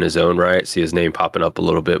off in his own right. See his name popping up a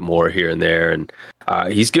little bit more here and there, and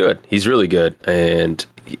he's good. He's really good, and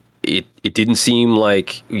it didn't seem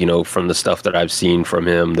like, from the stuff that I've seen from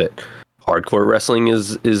him, that hardcore wrestling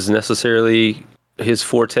is necessarily his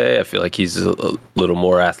forte. I feel like he's a little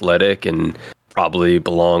more athletic and probably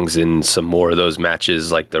belongs in some more of those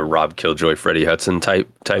matches, like the Rob Killjoy, Freddie Hudson type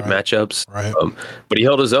right. Matchups. Right. But he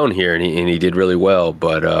held his own here, and he did really well.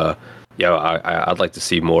 But I'd like to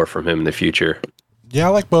see more from him in the future. Yeah, I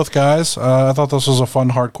like both guys. I thought this was a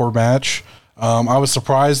fun hardcore match. I was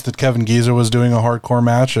surprised that Kevin Giza was doing a hardcore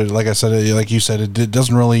match. Like I said, like you said, it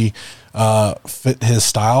doesn't really fit his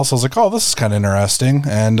style. So I was like, oh, this is kind of interesting.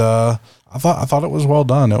 And I thought it was well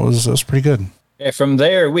done. It was pretty good. Yeah, from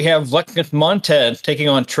there, we have Lexus Montez taking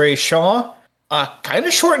on Trey Shaw. Kind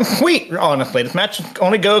of short and sweet, honestly. This match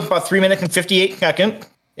only goes about 3 minutes and 58 seconds.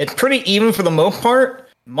 It's pretty even for the most part.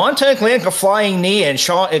 Montez lands a flying knee, and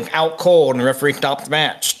Shaw is out cold, and the referee stopped the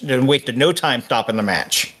match. And wasted no time stopping the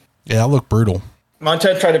match. Yeah, it looked brutal.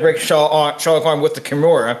 Montez tried to break Shaw's arm with the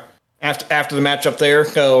Kimura after the match up there.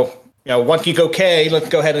 So, once he's okay, let's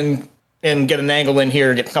go ahead and get an angle in here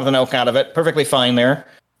and get something else out of it. Perfectly fine there.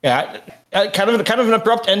 Yeah, kind of an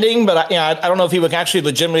abrupt ending, but I don't know if he was actually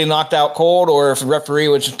legitimately knocked out cold or if the referee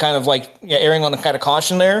was just kind of like erring on the kind of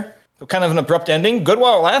caution there. So kind of an abrupt ending. Good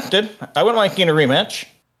while it lasted. I wouldn't mind seeing a rematch.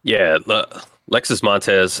 Yeah, Lexus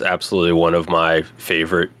Montez, absolutely one of my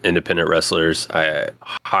favorite independent wrestlers.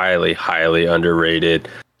 Highly, highly underrated.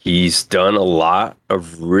 He's done a lot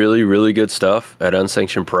of really, really good stuff at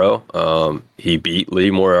Unsanctioned Pro. He beat Lee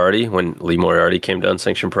Moriarty when Lee Moriarty came to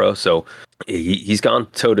Unsanctioned Pro. So he's gone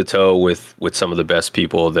toe-to-toe with some of the best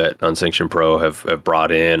people that Unsanctioned Pro have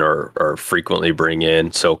brought in or frequently bring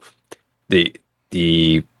in. So the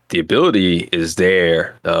ability is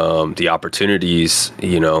there. The opportunities,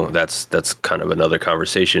 that's kind of another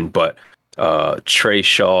conversation. But Trey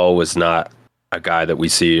Shaw was not a guy that we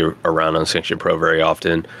see around Unsanctioned Pro very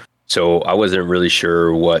often. So I wasn't really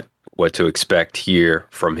sure what to expect here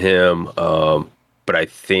from him. But I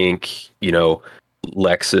think,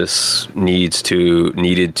 Lexus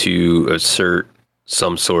needed to assert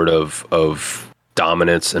some sort of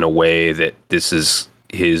dominance in a way that this is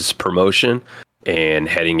his promotion, and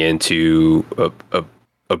heading into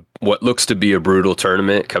a what looks to be a brutal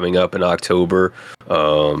tournament coming up in October.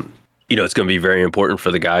 It's going to be very important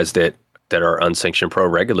for the guys that are Unsanctioned Pro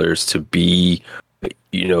regulars to be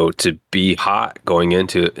hot going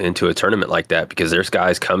into a tournament like that, because there's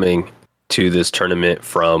guys coming to this tournament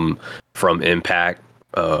from Impact,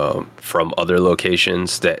 from other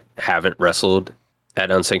locations that haven't wrestled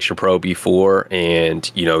at Unsanctioned Pro before. And,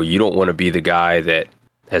 you don't want to be the guy that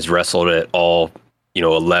has wrestled at all,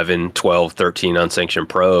 11, 12, 13 Unsanctioned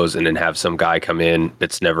Pros, and then have some guy come in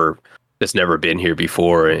that's never been here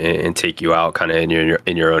before and take you out kind of in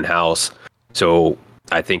your own house. So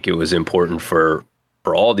I think it was important for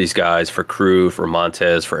all these guys, for Crew, for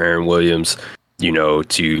Montez, for Aaron Williams,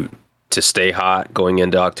 to stay hot going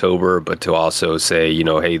into October, but to also say,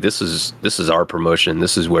 hey, this is our promotion.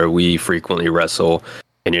 This is where we frequently wrestle,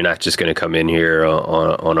 and you're not just going to come in here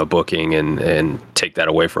on a booking and take that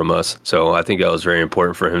away from us. So I think that was very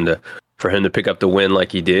important for him to pick up the win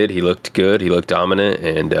like he did. He looked good. He looked dominant,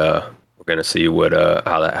 and we're going to see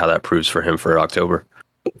how that proves for him for October.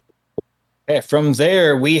 Okay, from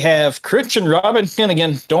there, we have Christian Robinson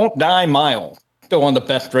against Don't Die Miles. Still one of the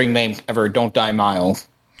best ring names ever, Don't Die Miles.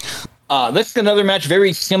 This is another match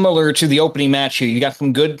very similar to the opening match here. You got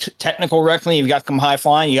some good technical wrestling, you got some high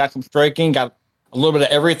flying, you got some striking, got a little bit of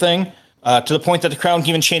everything, to the point that the crowd's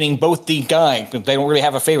even chanting both the guys. They don't really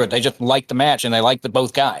have a favorite. They just like the match and they like the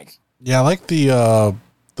both guys. Yeah, I like the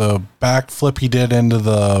backflip he did into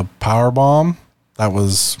the power bomb. That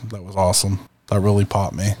was awesome. That really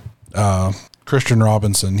popped me. Christian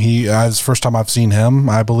Robinson, it's the first time I've seen him,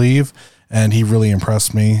 I believe, and he really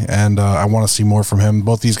impressed me, and I want to see more from him.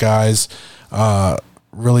 Both these guys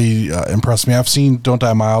really impressed me. I've seen Don't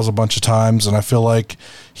Die Miles a bunch of times, and I feel like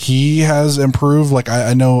he has improved. Like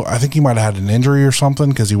I think he might have had an injury or something,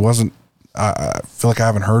 because he wasn't. I feel like I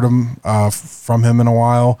haven't heard from him in a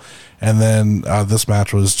while, and then this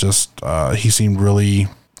match was just he seemed really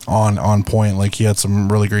on point. Like he had some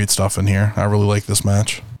really great stuff in here. I really like this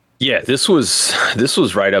match. Yeah, this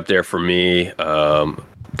was right up there for me.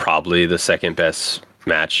 Probably the second best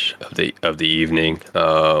match of the evening.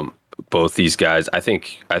 Both these guys, I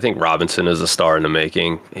think Robinson is a star in the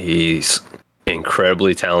making. He's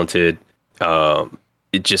incredibly talented.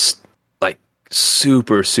 It just like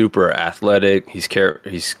super athletic. He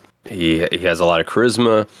has a lot of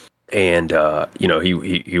charisma, and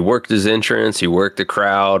he worked his entrance. He worked the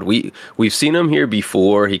crowd. We've seen him here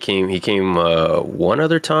before. He came one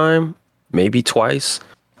other time, maybe twice,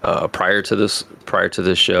 prior to this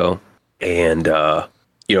show, and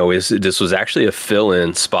this was actually a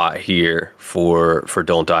fill-in spot here for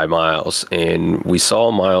Don't Die Miles, and we saw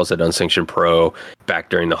Miles at Unsanctioned Pro back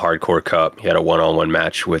during the Hardcore Cup. He had a one-on-one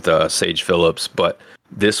match with Sage Phillips, but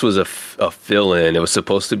this was a fill-in. It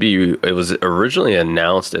was originally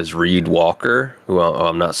announced as Reed Walker, who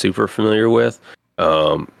I'm not super familiar with,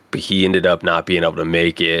 but he ended up not being able to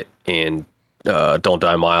make it, and Don't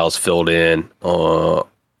Die Miles filled in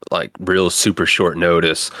like real super short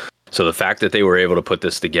notice. So the fact that they were able to put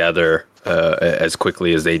this together as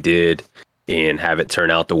quickly as they did and have it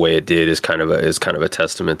turn out the way it did is kind of a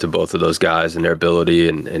testament to both of those guys and their ability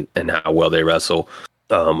and how well they wrestle.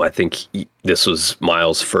 I think this was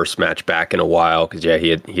Miles' first match back in a while, because he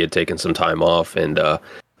had taken some time off, and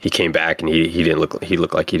he came back and he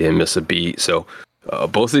looked like he didn't miss a beat. So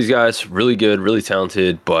both of these guys really good, really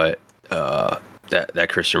talented, but that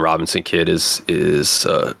Christian Robinson kid is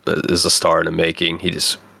a star in the making. He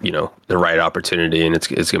just the right opportunity, and it's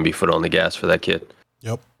going to be foot on the gas for that kid.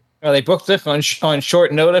 Yep. They booked this on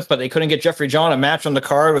short notice, but they couldn't get Jeffrey John a match on the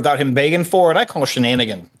card without him begging for it. I call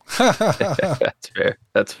shenanigan.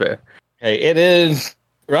 That's fair. Okay, it is.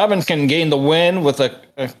 Robinson gained the win with the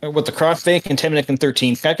crossfade in 10 minutes and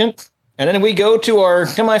 13 seconds. And then we go to our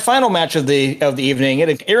semifinal match of the evening. It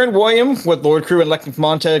is Aaron Williams with Lord Crew and Lexus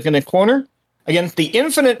Montez in the corner against the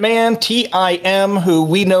Infinite Man, TIM, who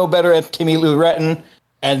we know better as Timmy Lou Retton.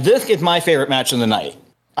 And this is my favorite match of the night.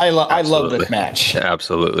 I love this match.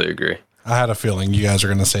 Absolutely agree. I had a feeling you guys are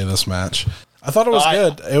going to say this match. I thought it was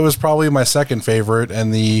good. It was probably my second favorite,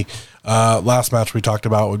 and the last match we talked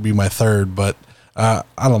about would be my third. But I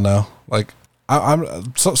don't know. Like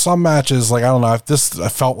some matches, like I don't know. I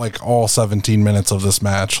felt like all 17 minutes of this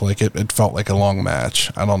match, like it felt like a long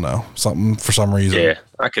match. I don't know, something for some reason. Yeah,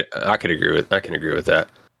 I could agree with that.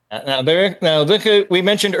 We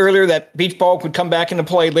mentioned earlier that Beach Ball would come back into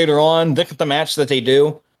play later on. Look at the match that they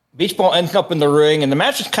do. Beach Ball ends up in the ring, and the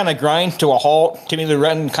match just kind of grinds to a halt. Timmy Lou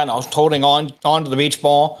Retton kind of holding onto the Beach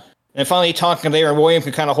Ball. And finally talking to Aaron Williams,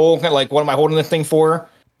 who kind of hold, like, what am I holding this thing for?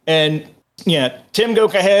 And, Tim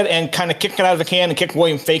goes ahead and kind of kicked it out of the can and kicked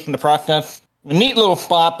Williams fake in the process. A neat little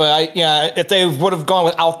spot, but if they would have gone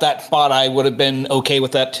without that spot, I would have been okay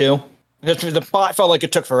with that too. Because the spot felt like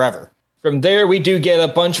it took forever. From there, we do get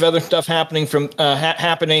a bunch of other stuff happening.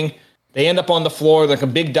 They end up on the floor, like a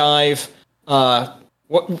big dive.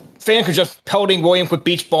 Fans are just pelting Williams with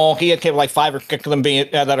Beach Ball. He had like 5 or 6 of them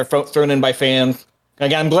that are thrown in by fans.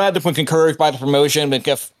 Again, I'm glad this was encouraged by the promotion,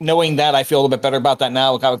 but knowing that, I feel a little bit better about that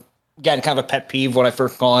now. Again, kind of a pet peeve when I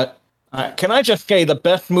first saw it. Can I just say the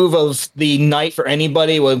best move of the night for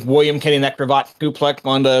anybody was William getting that cravat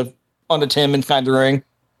suplex onto Tim inside the ring.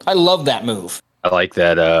 I love that move. I like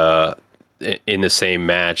that. In the same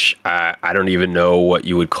match, I don't even know what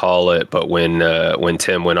you would call it, but when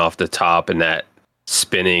Tim went off the top and that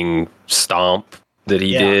spinning stomp that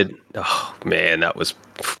he did, oh man, it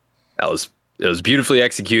was beautifully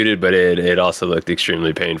executed, but it also looked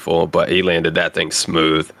extremely painful. But he landed that thing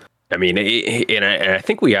smooth. I mean, and I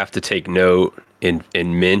think we have to take note and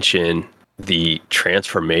mention the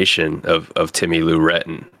transformation of Timmy Lou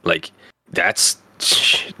Retton. Like that's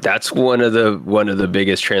one of the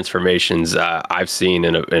biggest transformations I've seen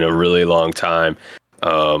in a really long time.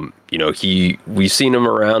 We've seen him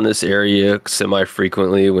around this area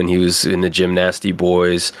semi-frequently when he was in the Gymnasty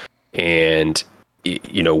Boys, and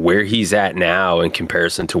where he's at now in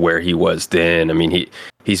comparison to where he was then. I mean,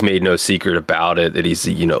 he's made no secret about it that he's,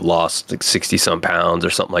 lost like 60 some pounds or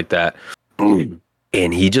something like that.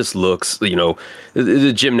 And he just looks, the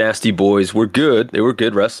Gymnasty boys were good. They were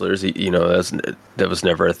good wrestlers. That was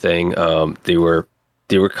never a thing. They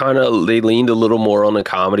leaned a little more on the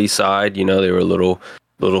comedy side. They were a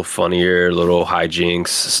little funnier, little hijinks,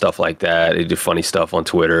 stuff like that. They did funny stuff on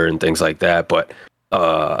Twitter and things like that. But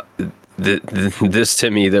this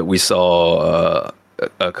Timmy that we saw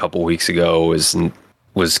a couple weeks ago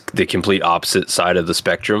was the complete opposite side of the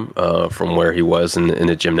spectrum from where he was in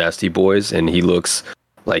the Gymnasty boys, and he looks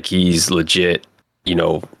like he's legit,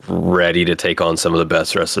 ready to take on some of the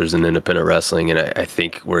best wrestlers in independent wrestling, and I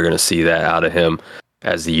think we're going to see that out of him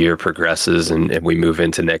as the year progresses and we move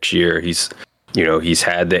into next year. He's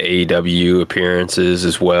had the AEW appearances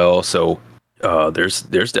as well, so there's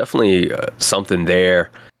definitely something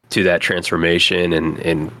there to that transformation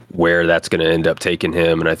and where that's going to end up taking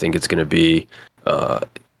him, and I think it's going to be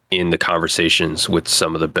in the conversations with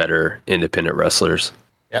some of the better independent wrestlers.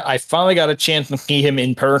 Yeah, I finally got a chance to see him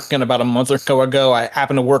in person about a month or so ago. I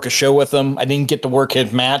happened to work a show with him. I didn't get to work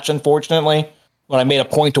his match, unfortunately, but I made a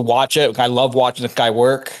point to watch it. I love watching this guy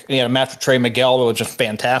work. And he had a match with Trey Miguel that was just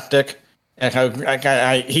fantastic. And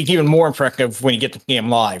he's even more impressive when you get to see him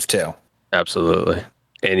live, too. Absolutely.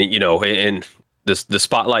 And, and the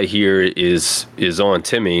spotlight here is on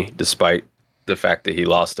Timmy, despite the fact that he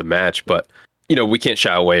lost the match. But, we can't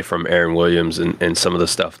shy away from Aaron Williams and some of the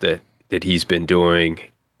stuff that he's been doing,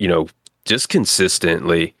 just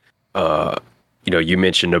consistently. You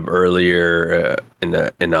mentioned him earlier in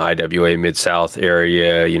the IWA Mid-South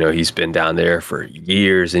area. He's been down there for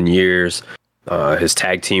years and years. His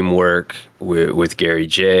tag team work with Gary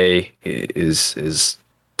J is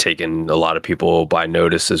taken a lot of people by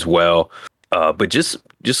notice as well. But just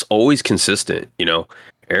always consistent.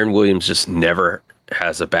 Aaron Williams just never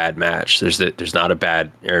has a bad match. There's not a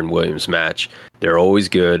bad Aaron Williams match. They're always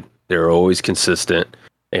good. They're always consistent.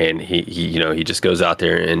 And he just goes out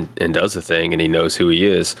there and does the thing, and he knows who he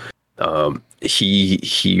is.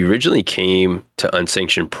 He originally came to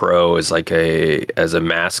Unsanctioned Pro as a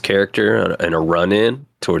mask character and a run-in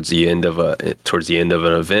towards the end of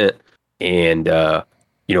an event. And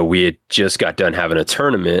we had just got done having a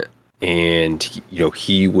tournament, and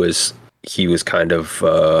he was kind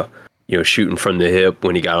of shooting from the hip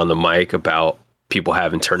when he got on the mic about people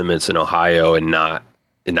having tournaments in Ohio and not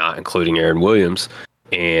including Aaron Williams.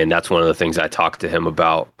 And that's one of the things I talked to him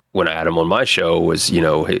about when I had him on my show was,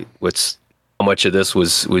 hey, how much of this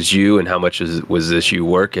was you and how much was this you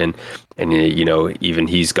work? And even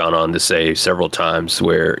he's gone on to say several times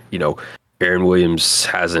where, Aaron Williams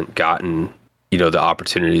hasn't gotten, the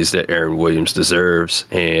opportunities that Aaron Williams deserves.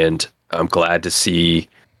 And I'm glad to see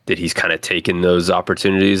that he's kind of taken those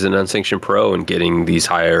opportunities in Unsanctioned Pro and getting these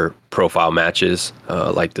higher profile matches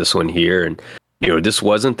like this one here. And, this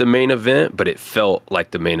wasn't the main event, but it felt like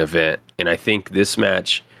the main event. And I think this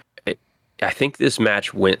match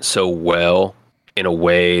went so well in a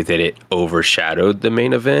way that it overshadowed the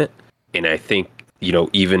main event. And I think,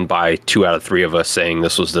 even by 2 out of 3 of us saying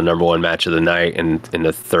this was the number one match of the night and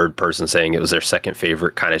the third person saying it was their second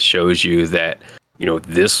favorite kind of shows you that,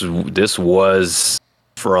 this was,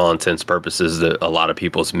 for all intents and purposes, a lot of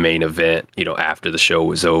people's main event, after the show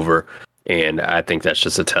was over. And I think that's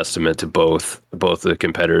just a testament to both the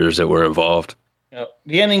competitors that were involved.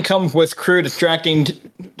 The ending comes with Crew distracting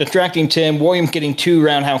Tim, Williams getting 2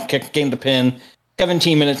 roundhouse kicks, getting the pin,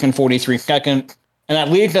 17 minutes and 43 seconds. And that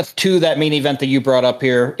leads us to that main event that you brought up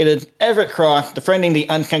here. It is Everett Cross defending the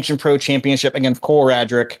Unsanctioned Pro Championship against Cole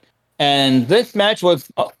Radrick. And this match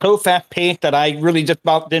was so fast-paced that I really just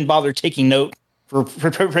didn't bother taking note for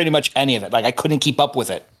pretty much any of it. Like, I couldn't keep up with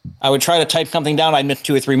it. I would try to type something down. I missed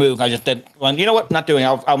 2 or 3 moves. I just did, well, you know what? Not doing it.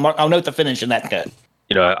 I'll note the finish, and that's good.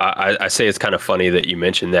 I say it's kind of funny that you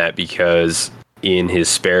mentioned that because in his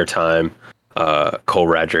spare time, Cole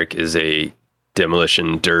Radrick is a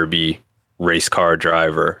demolition derby race car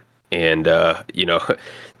driver. And,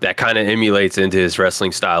 that kind of emulates into his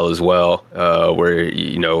wrestling style as well, where,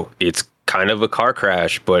 it's kind of a car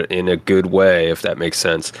crash, but in a good way, if that makes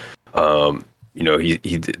sense. The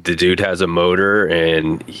dude has a motor,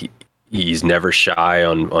 and he's never shy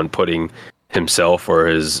on putting himself or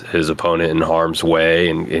his opponent in harm's way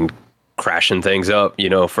and crashing things up,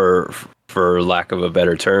 for lack of a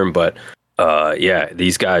better term. But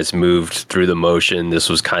these guys moved through the motion. This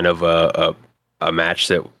was kind of a match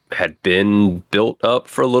that had been built up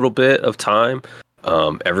for a little bit of time.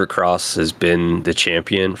 Everett Cross has been the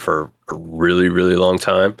champion for a really, really long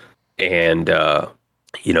time. And,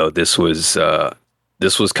 this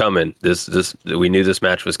was coming. This we knew this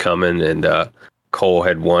match was coming, and Cole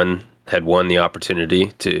had won had won the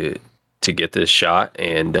opportunity to get this shot,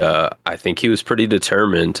 and I think he was pretty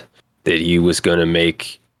determined that he was going to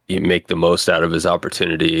make the most out of his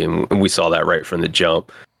opportunity, and we saw that right from the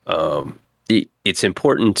jump. It's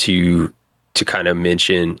important to kind of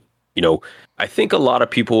mention, I think a lot of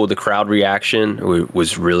people, the crowd reaction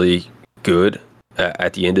was really good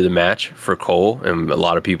at the end of the match for Cole, and a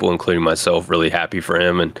lot of people, including myself, really happy for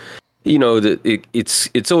him. And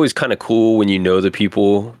it's always kind of cool when the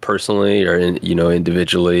people personally or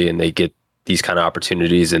individually, and they get these kind of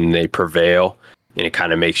opportunities and they prevail, and it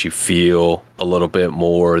kind of makes you feel a little bit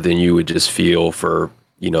more than you would just feel for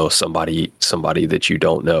somebody that you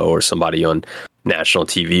don't know, or somebody on national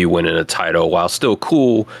TV winning a title. While still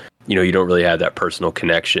cool, you don't really have that personal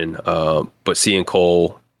connection. But seeing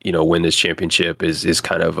Cole win this championship is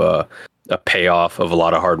kind of a payoff of a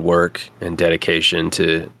lot of hard work and dedication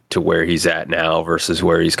to where he's at now versus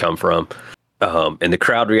where he's come from. And the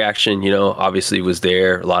crowd reaction, obviously was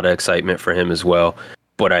there. A lot of excitement for him as well.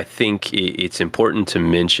 But I think it's important to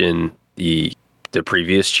mention the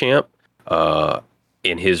previous champ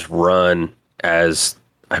in his run as,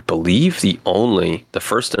 I believe, the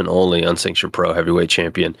first and only unsanctioned pro heavyweight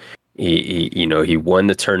champion. He won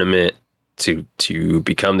the tournament to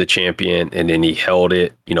become the champion, and then he held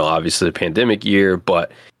it, obviously the pandemic year,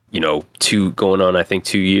 but going on, I think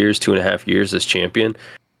 2.5 years as champion,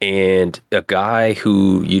 and a guy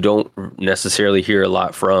who you don't necessarily hear a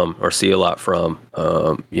lot from or see a lot from.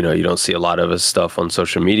 You don't see a lot of his stuff on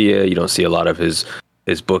social media. You don't see a lot of his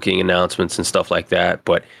booking announcements and stuff like that,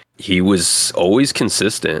 but he was always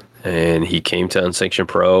consistent, and he came to Unsanctioned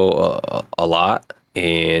Pro a lot,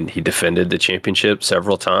 and he defended the championship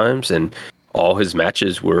several times, and all his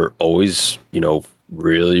matches were always,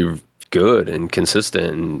 really good and consistent,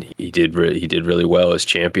 and he did really well as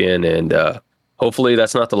champion, and hopefully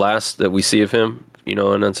that's not the last that we see of him, in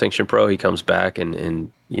Unsanctioned Pro. He comes back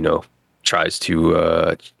and tries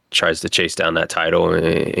to chase down that title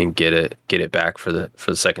and get it back for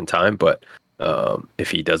the second time, but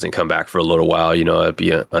if he doesn't come back for a little while, it'd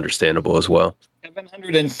be understandable as well.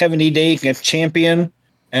 770 days as champion,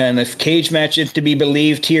 and if cage match is to be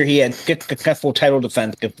believed here, he had 6 successful title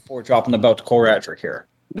defense before dropping the belt to Cole Radrick here.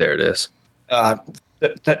 There it is. The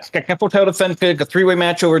successful title defense, a 3-way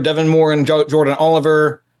match over Devin Moore and Jordan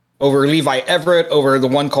Oliver, over Levi Everett, over the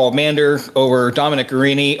one called Mander, over Dominic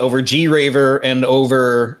Guarini, over G Raver, and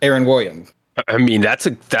over Aaron Williams. I mean, that's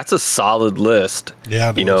a solid list.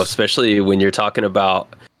 Yeah, especially when you're talking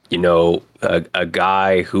about, a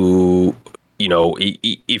guy who,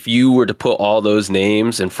 if you were to put all those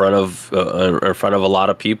names in front of a lot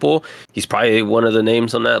of people, he's probably one of the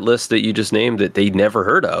names on that list that you just named that they never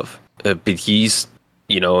heard of. But he's,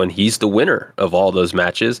 and he's the winner of all those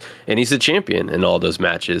matches, and he's the champion in all those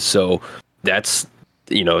matches. So that's,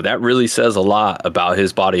 that really says a lot about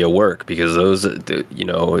his body of work, because those,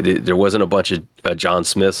 there wasn't a bunch of John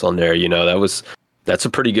Smiths on there. That's a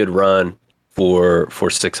pretty good run for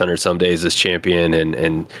 600 some days as champion,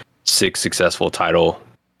 and 6 successful title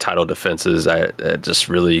defenses. That just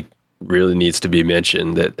really needs to be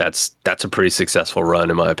mentioned. That's a pretty successful run,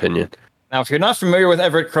 in my opinion. Now, if you're not familiar with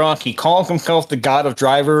Everett Kronk, he calls himself the god of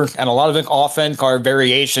driver, and a lot of it often are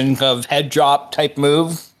variations of head drop type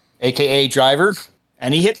move, aka driver.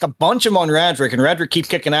 And he hit a bunch of them on Radrick, and Radrick keeps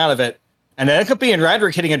kicking out of it. And it ended up being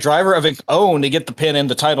Radrick hitting a driver of his own to get the pin and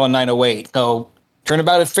the title in 908. So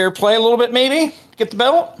turnabout is fair play a little bit, maybe, to get the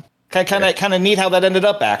belt. Kind of neat how that ended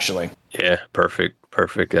up, actually. Yeah, perfect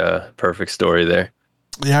story there.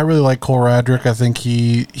 Yeah, I really like Cole Radrick. I think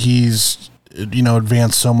he's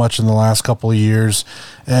advanced so much in the last couple of years,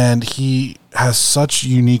 and he has such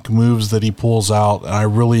unique moves that he pulls out, and I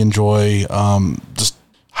really enjoy just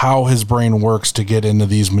how his brain works to get into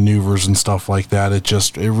these maneuvers and stuff like that.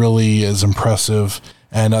 It really is impressive,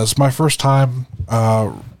 and it's my first time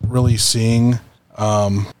really seeing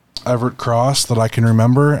Everett Cross that I can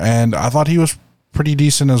remember, and I thought he was pretty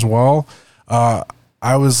decent as well.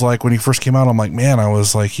 I was like, when he first came out, I'm like, man, I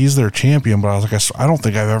was like, he's their champion, but I was like, I don't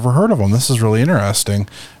think I've ever heard of him. This is really interesting.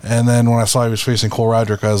 And then when I saw he was facing Cole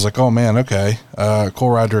Radrick, I was like, oh man, okay. Cole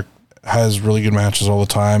Radrick has really good matches all the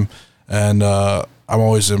time, and I'm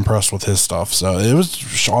always impressed with his stuff. So it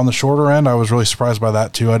was on the shorter end. I was really surprised by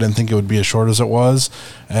that too. I didn't think it would be as short as it was.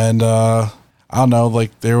 And I don't know,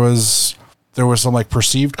 like there was some like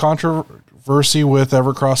perceived controversy with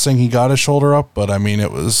Everett Cross saying he got his shoulder up, but I mean,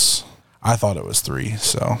 I thought it was 3.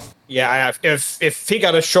 So yeah, if he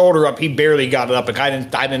got his shoulder up, he barely got it up. Like I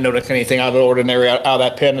didn't notice anything out of the ordinary out of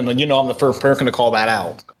that pin, and then I'm the first person to call that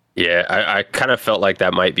out. Yeah, I kind of felt like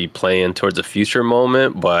that might be playing towards a future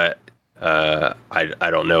moment, but I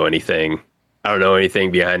don't know anything I don't know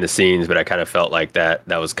anything behind the scenes, but I kind of felt like that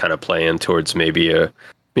was kind of playing towards maybe a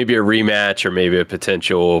rematch or maybe a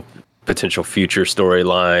potential future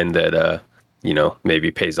storyline that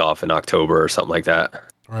maybe pays off in October or something like that.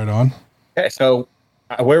 Right on. Okay, so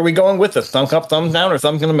where are we going with this? Thumbs up, thumbs down, or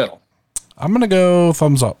thumbs in the middle? I'm gonna go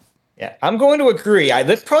thumbs up. Yeah, I'm going to agree.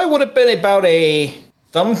 This probably would have been about a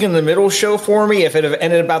thumbs in the middle show for me if it had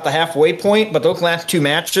ended about the halfway point. But those last two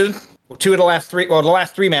matches, the last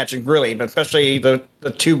three matches really, but especially the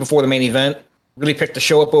two before the main event, really picked the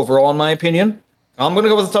show up overall, in my opinion. I'm going to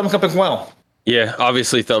go with a thumbs up as well. Yeah,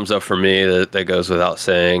 obviously thumbs up for me. That goes without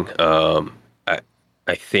saying.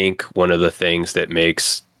 I think one of the things that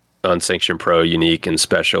makes Unsanctioned Pro unique and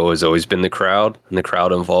special has always been the crowd and the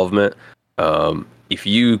crowd involvement. If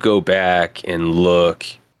you go back and look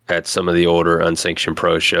at some of the older Unsanctioned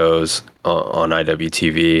Pro shows on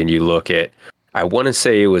IWTV, and you look at, I want to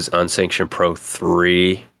say it was Unsanctioned Pro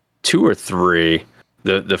 2 or 3.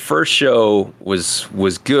 The first show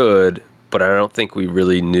was good, but I don't think we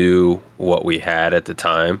really knew what we had at the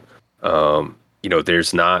time.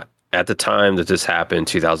 There's not, at the time that this happened,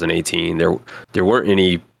 2018, there weren't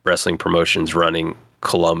any wrestling promotions running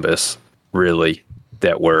Columbus really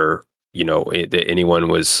that were, that anyone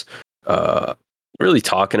was really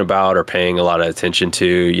talking about or paying a lot of attention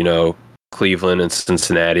to. Cleveland and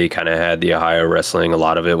Cincinnati kind of had the Ohio wrestling. A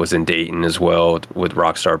lot of it was in Dayton as well with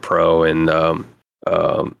Rockstar Pro and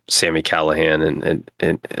Sammy Callahan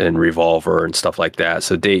and Revolver and stuff like that.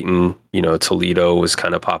 So Dayton, Toledo was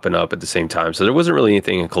kind of popping up at the same time. So there wasn't really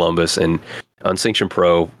anything in Columbus, and Unsanctioned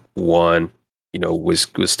Pro 1, was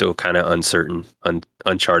still kind of uncertain,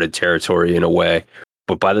 uncharted territory in a way.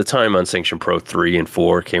 But by the time Unsanctioned Pro 3 and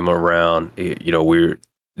 4 came around,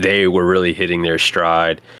 they were really hitting their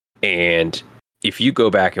stride. And if you go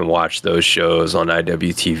back and watch those shows on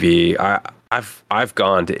IWTV, I've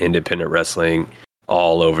gone to independent wrestling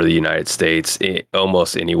all over the United States,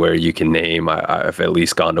 almost anywhere you can name. I've at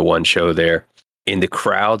least gone to one show there. In the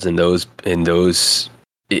crowds in those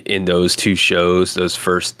two shows, those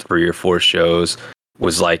first 3 or 4 shows,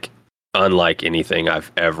 was like unlike anything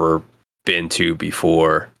I've ever been to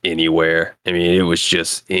before anywhere. I mean, it was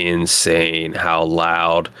just insane how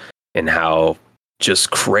loud and how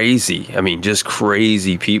just crazy. I mean, just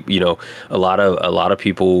crazy people. A lot of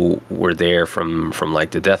people were there from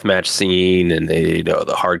like the deathmatch scene and the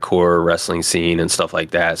hardcore wrestling scene and stuff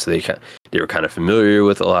like that. So they were kind of familiar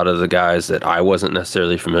with a lot of the guys that I wasn't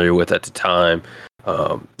necessarily familiar with at the time.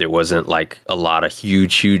 There wasn't like a lot of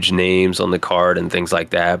huge names on the card and things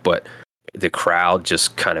like that, but the crowd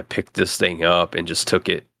just kind of picked this thing up and just took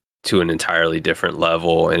it to an entirely different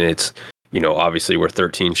level. And it's, obviously we're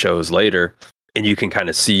 13 shows later, and you can kind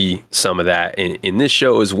of see some of that in this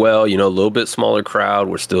show as well. A little bit smaller crowd.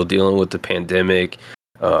 We're still dealing with the pandemic.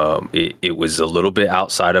 It was a little bit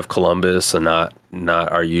outside of Columbus, so not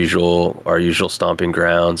our usual stomping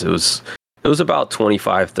grounds. It was about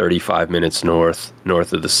 25-35 minutes north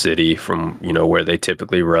of the city from where they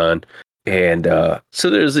typically run. And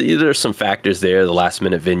so there's some factors there. The last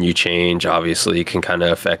minute venue change obviously can kind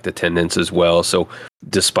of affect attendance as well. So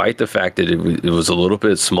despite the fact that it was a little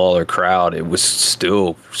bit smaller crowd, it was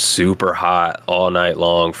still super hot all night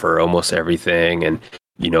long for almost everything. And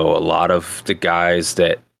a lot of the guys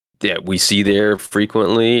that we see there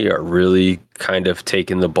frequently are really kind of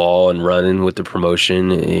taking the ball and running with the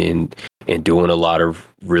promotion and doing a lot of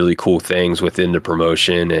really cool things within the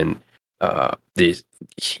promotion. And this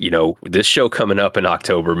show coming up in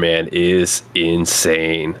October, man, is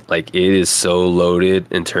insane. Like, it is so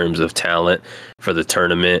loaded in terms of talent for the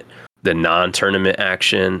tournament, the non-tournament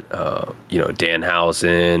action.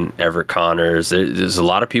 Danhausen, Everett Connors. There's a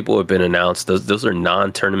lot of people who have been announced. Those are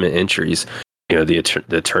non-tournament entries.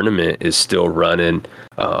 The tournament is still running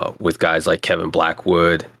with guys like Kevin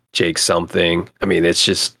Blackwood, Jake Something. I mean,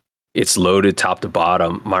 it's loaded top to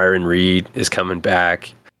bottom. Myron Reed is coming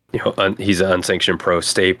back. He's an Unsanctioned Pro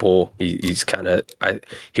staple. He's kind of,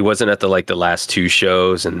 he wasn't at the last 2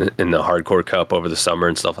 shows in the Hardcore Cup over the summer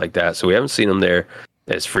and stuff like that. So we haven't seen him there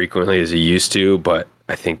as frequently as he used to. But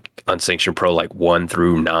I think Unsanctioned Pro 1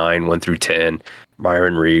 through 9, 1 through 10,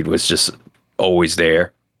 Myron Reed was just always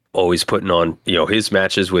there, always putting on his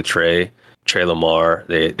matches with Trey Lamar.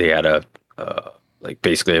 They had a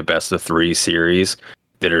basically a best of 3 series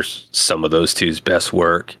that are some of those two's best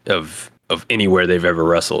work of anywhere they've ever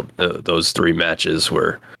wrestled. Those 3 matches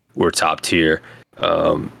were top tier.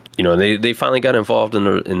 They finally got involved in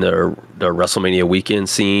the WrestleMania weekend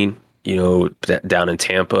scene. Down in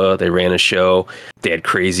Tampa, they ran a show. They had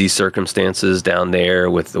crazy circumstances down there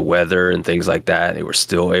with the weather and things like that. They were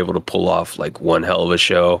still able to pull off one hell of a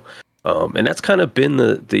show. And that's kind of been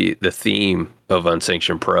the theme of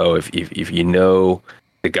Unsanctioned Pro. If you know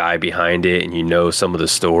the guy behind it and you know some of the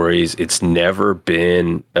stories, it's never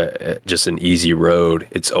been just an easy road.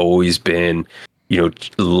 It's always been,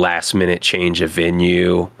 last minute change of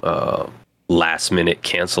venue, last minute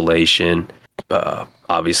cancellation,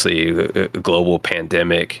 obviously a global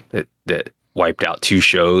pandemic that wiped out 2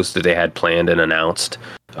 shows that they had planned and announced.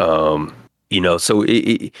 So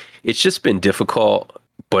it's just been difficult,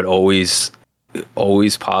 but always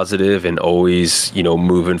positive and always,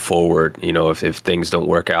 moving forward. If things don't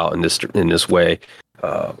work out in this way,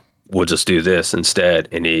 we'll just do this instead.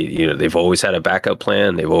 And they've always had a backup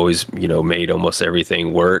plan. They've always, made almost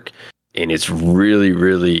everything work. And it's really,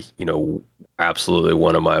 really, absolutely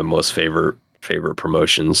one of my most favorite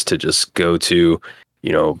promotions to just go to.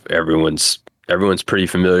 Everyone's pretty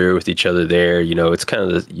familiar with each other there. It's kind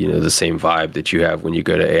of the same vibe that you have when you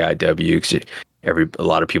go to AIW, because a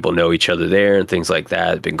lot of people know each other there and things like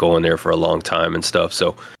that. Been going there for a long time and stuff.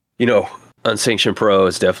 So, Unsanctioned Pro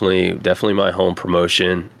is definitely my home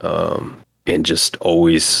promotion. And just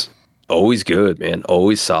always good, man.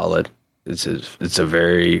 Always solid. It's a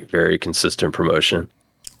very, very consistent promotion.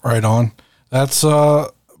 Right on. That's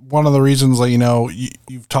one of the reasons,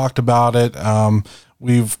 you've talked about it.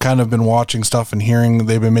 We've kind of been watching stuff and hearing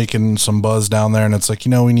they've been making some buzz down there, and it's like,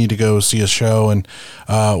 we need to go see a show. And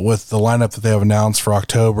with the lineup that they have announced for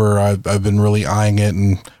October, I've been really eyeing it.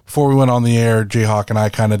 And before we went on the air, Jayhawk and I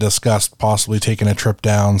kind of discussed possibly taking a trip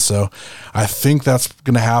down. So I think that's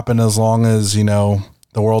going to happen as long as, the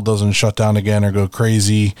world doesn't shut down again or go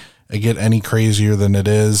crazy, get any crazier than it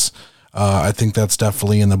is. I think that's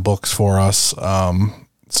definitely in the books for us.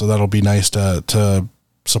 So that'll be nice to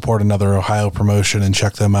support another Ohio promotion and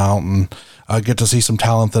check them out and get to see some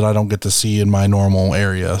talent that I don't get to see in my normal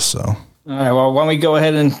area. So, all right. Well, why don't we go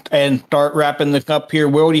ahead and start wrapping this up here?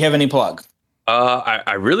 Will, do you have any plug?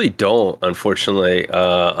 I really don't, unfortunately.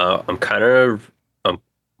 I'm kind of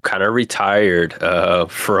retired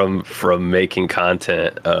from making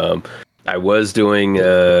content. I was doing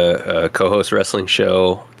a co-host wrestling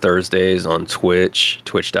show Thursdays on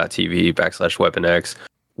twitch.tv/WeaponX,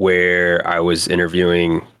 where I was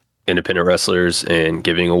interviewing independent wrestlers and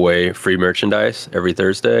giving away free merchandise every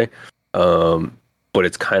Thursday. But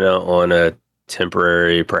it's kind of on a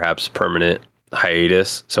temporary, perhaps permanent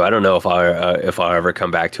hiatus. So I don't know if I'll ever come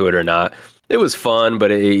back to it or not. It was fun,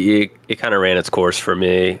 but it kind of ran its course for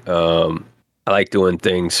me. I like doing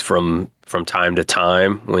things from time to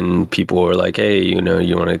time when people are like, hey, you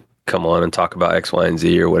want to come on and talk about X, Y, and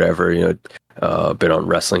Z or whatever. Been on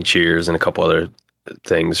Wrestling Cheers and a couple other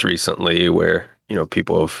things recently where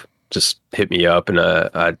people have just hit me up, and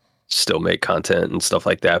I still make content and stuff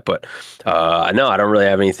like that. But no, I don't really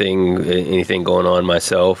have anything going on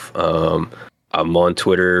myself. I'm on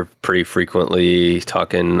Twitter pretty frequently,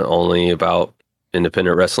 talking only about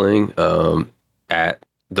independent wrestling at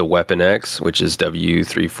the Weapon X, which is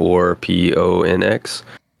W34PONX.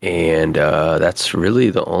 And that's really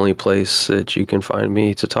the only place that you can find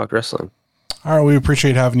me to talk wrestling. All right. We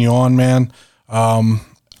appreciate having you on, man.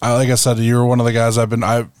 Like I said, you were one of the guys I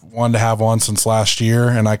wanted to have on since last year,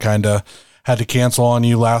 and I kind of had to cancel on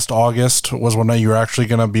you last August was when you were actually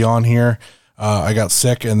going to be on here. I got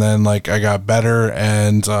sick, and then I got better,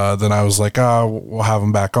 and then I was like, we'll have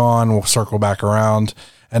him back on. We'll circle back around.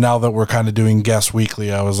 And now that we're kind of doing guests weekly,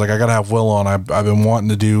 I was like, I got to have Will on. I've been wanting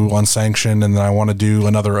to do Unsanctioned, and then I want to do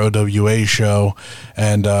another OWA show.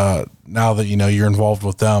 And now that, you're involved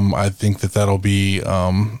with them, I think that'll be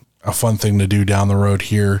a fun thing to do down the road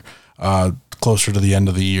here closer to the end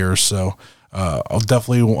of the year. So I'll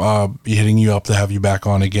definitely be hitting you up to have you back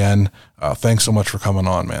on again. Thanks so much for coming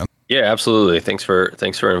on, man. Yeah, absolutely. Thanks for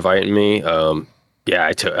inviting me. Yeah,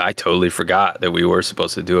 I totally forgot that we were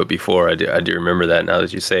supposed to do it before. I do remember that now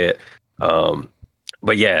that you say it.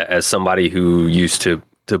 But yeah, as somebody who used to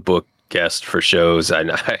book guests for shows, I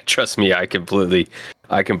trust me, I completely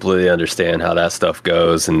understand how that stuff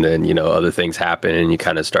goes. And then, other things happen and you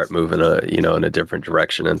kind of start moving, in a different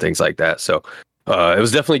direction and things like that. So it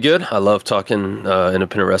was definitely good. I love talking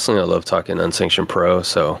independent wrestling. I love talking Unsanctioned Pro.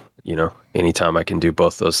 So, anytime I can do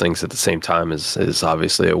both those things at the same time is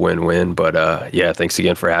obviously a win-win. But yeah, thanks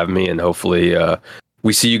again for having me. And hopefully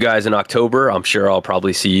we see you guys in October. I'm sure I'll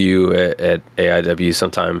probably see you at AIW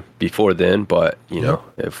sometime before then. But,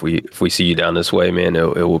 if we see you down this way, man,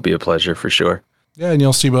 it will be a pleasure for sure. Yeah, and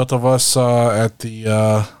you'll see both of us at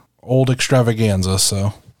the old extravaganza.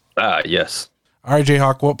 So. Yes. All right,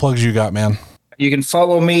 Jayhawk, what plugs you got, man? You can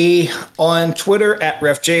follow me on Twitter at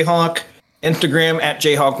RefJayhawk. Instagram at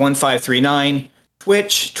Jayhawk1539,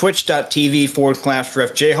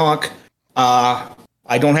 twitch.tv/RefJayhawk. I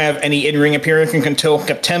I don't have any in-ring appearances until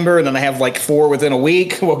September, and then I have like 4 within a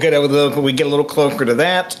week. We'll get a little closer to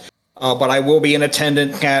that. But I will be in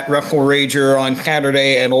attendance at Wrestle Rager on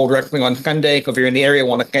Saturday and Old Wrestling on Sunday. So if you're in the area,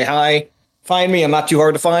 want to say hi, find me. I'm not too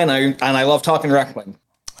hard to find, and I love talking wrestling.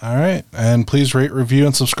 All right. And please rate, review,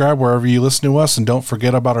 and subscribe wherever you listen to us. And don't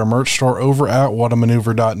forget about our merch store over at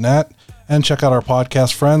whatamaneuver.net. And check out our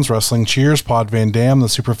podcast friends, Wrestling Cheers, Pod Van Dam, the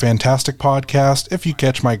Super Fantastic Podcast, If You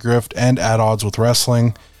Catch My Grift, and At Odds with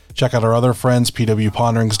Wrestling. Check out our other friends,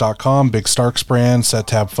 pwponderings.com, Big Starks Brand, Set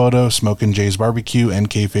Tab Photo, Smokin' Jay's Barbecue, and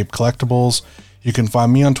Kayfabe Collectibles. You can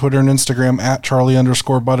find me on Twitter and Instagram at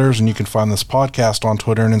Charlie_Butters, and you can find this podcast on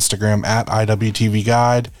Twitter and Instagram at IWTV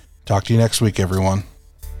Guide. Talk to you next week, everyone.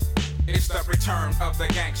 It's the return of the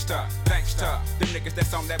gangster, gangster. Them niggas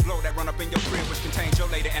that's on that blow that run up in your crib, which contains your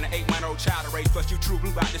lady and an 8-month-old child to raise. Plus you true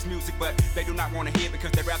blue about this music, but they do not want to hear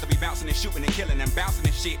because they'd rather be bouncing and shooting and killing and bouncing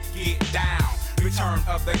and shit. Get down. Return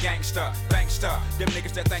of the gangster, gangster. Them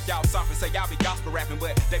niggas that think y'all something say y'all be gospel rapping,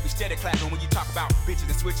 but they be steady clapping when you talk about bitches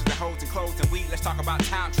and switches and hoes and clothes and weed. Let's talk about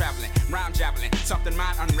time traveling, rhyme jabbling, something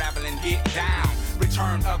mind unraveling. Get down.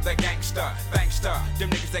 Return of the gangster, gangster. Them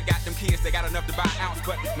niggas that got them kids, they got enough to buy an ounce,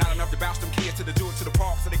 but not enough to bounce them kids to the do it to the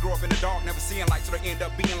park. So they grow up in the dark, never seeing light, so they end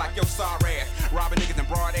up being like your sorry ass. Robbing niggas and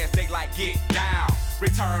broad ass, they like get down.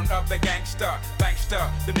 Return of the gangster, gangster.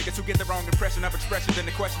 The niggas who get the wrong impression of expression. Then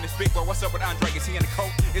the question is big boy, what's up with Andre? Is he in the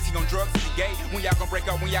coke? Is he on drugs? Is he gay? When y'all gonna break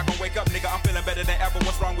up? When y'all gonna wake up? Nigga, I'm feeling better than ever.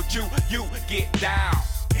 What's wrong with you? You get down.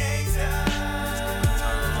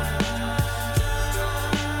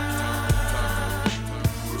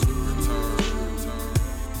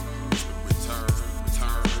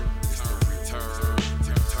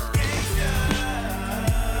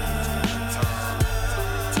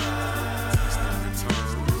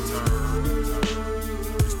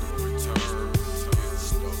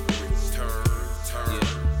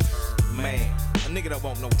 Nigga don't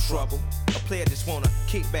want no trouble. A player just wanna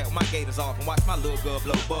kick back with my gators off and watch my little girl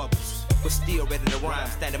blow bubbles. But still ready to rhyme,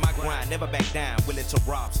 standing my grind, never back down, willing to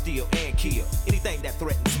rob, steal, and kill anything that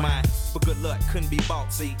threatens mine. But good luck couldn't be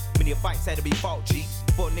bought, see. Many fights had to be fought, G.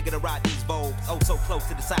 For a nigga to ride these Vogues, oh so close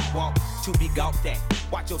to the sidewalk, to be gawked at.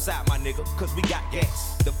 Watch your side, my nigga, cause we got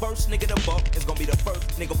gas. The first nigga to buck is gonna be the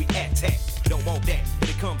first nigga we attack. Don't want that, but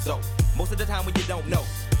it comes though. Most of the time when you don't know.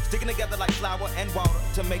 Sticking together like flour and water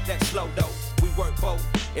to make that slow dough. We work both.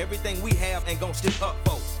 Everything we have ain't gon' stick up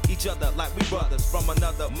for each other like we brothers from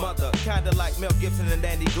another mother. Kinda like Mel Gibson and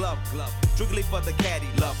Danny Glover. Strictly for the caddy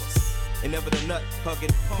lovers. And never the nut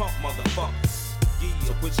hugging punk motherfuckers. Yeah,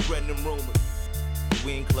 so quit spreading them rumors.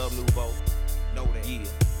 We in Club Nouveau. Know that. Yeah,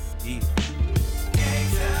 yeah.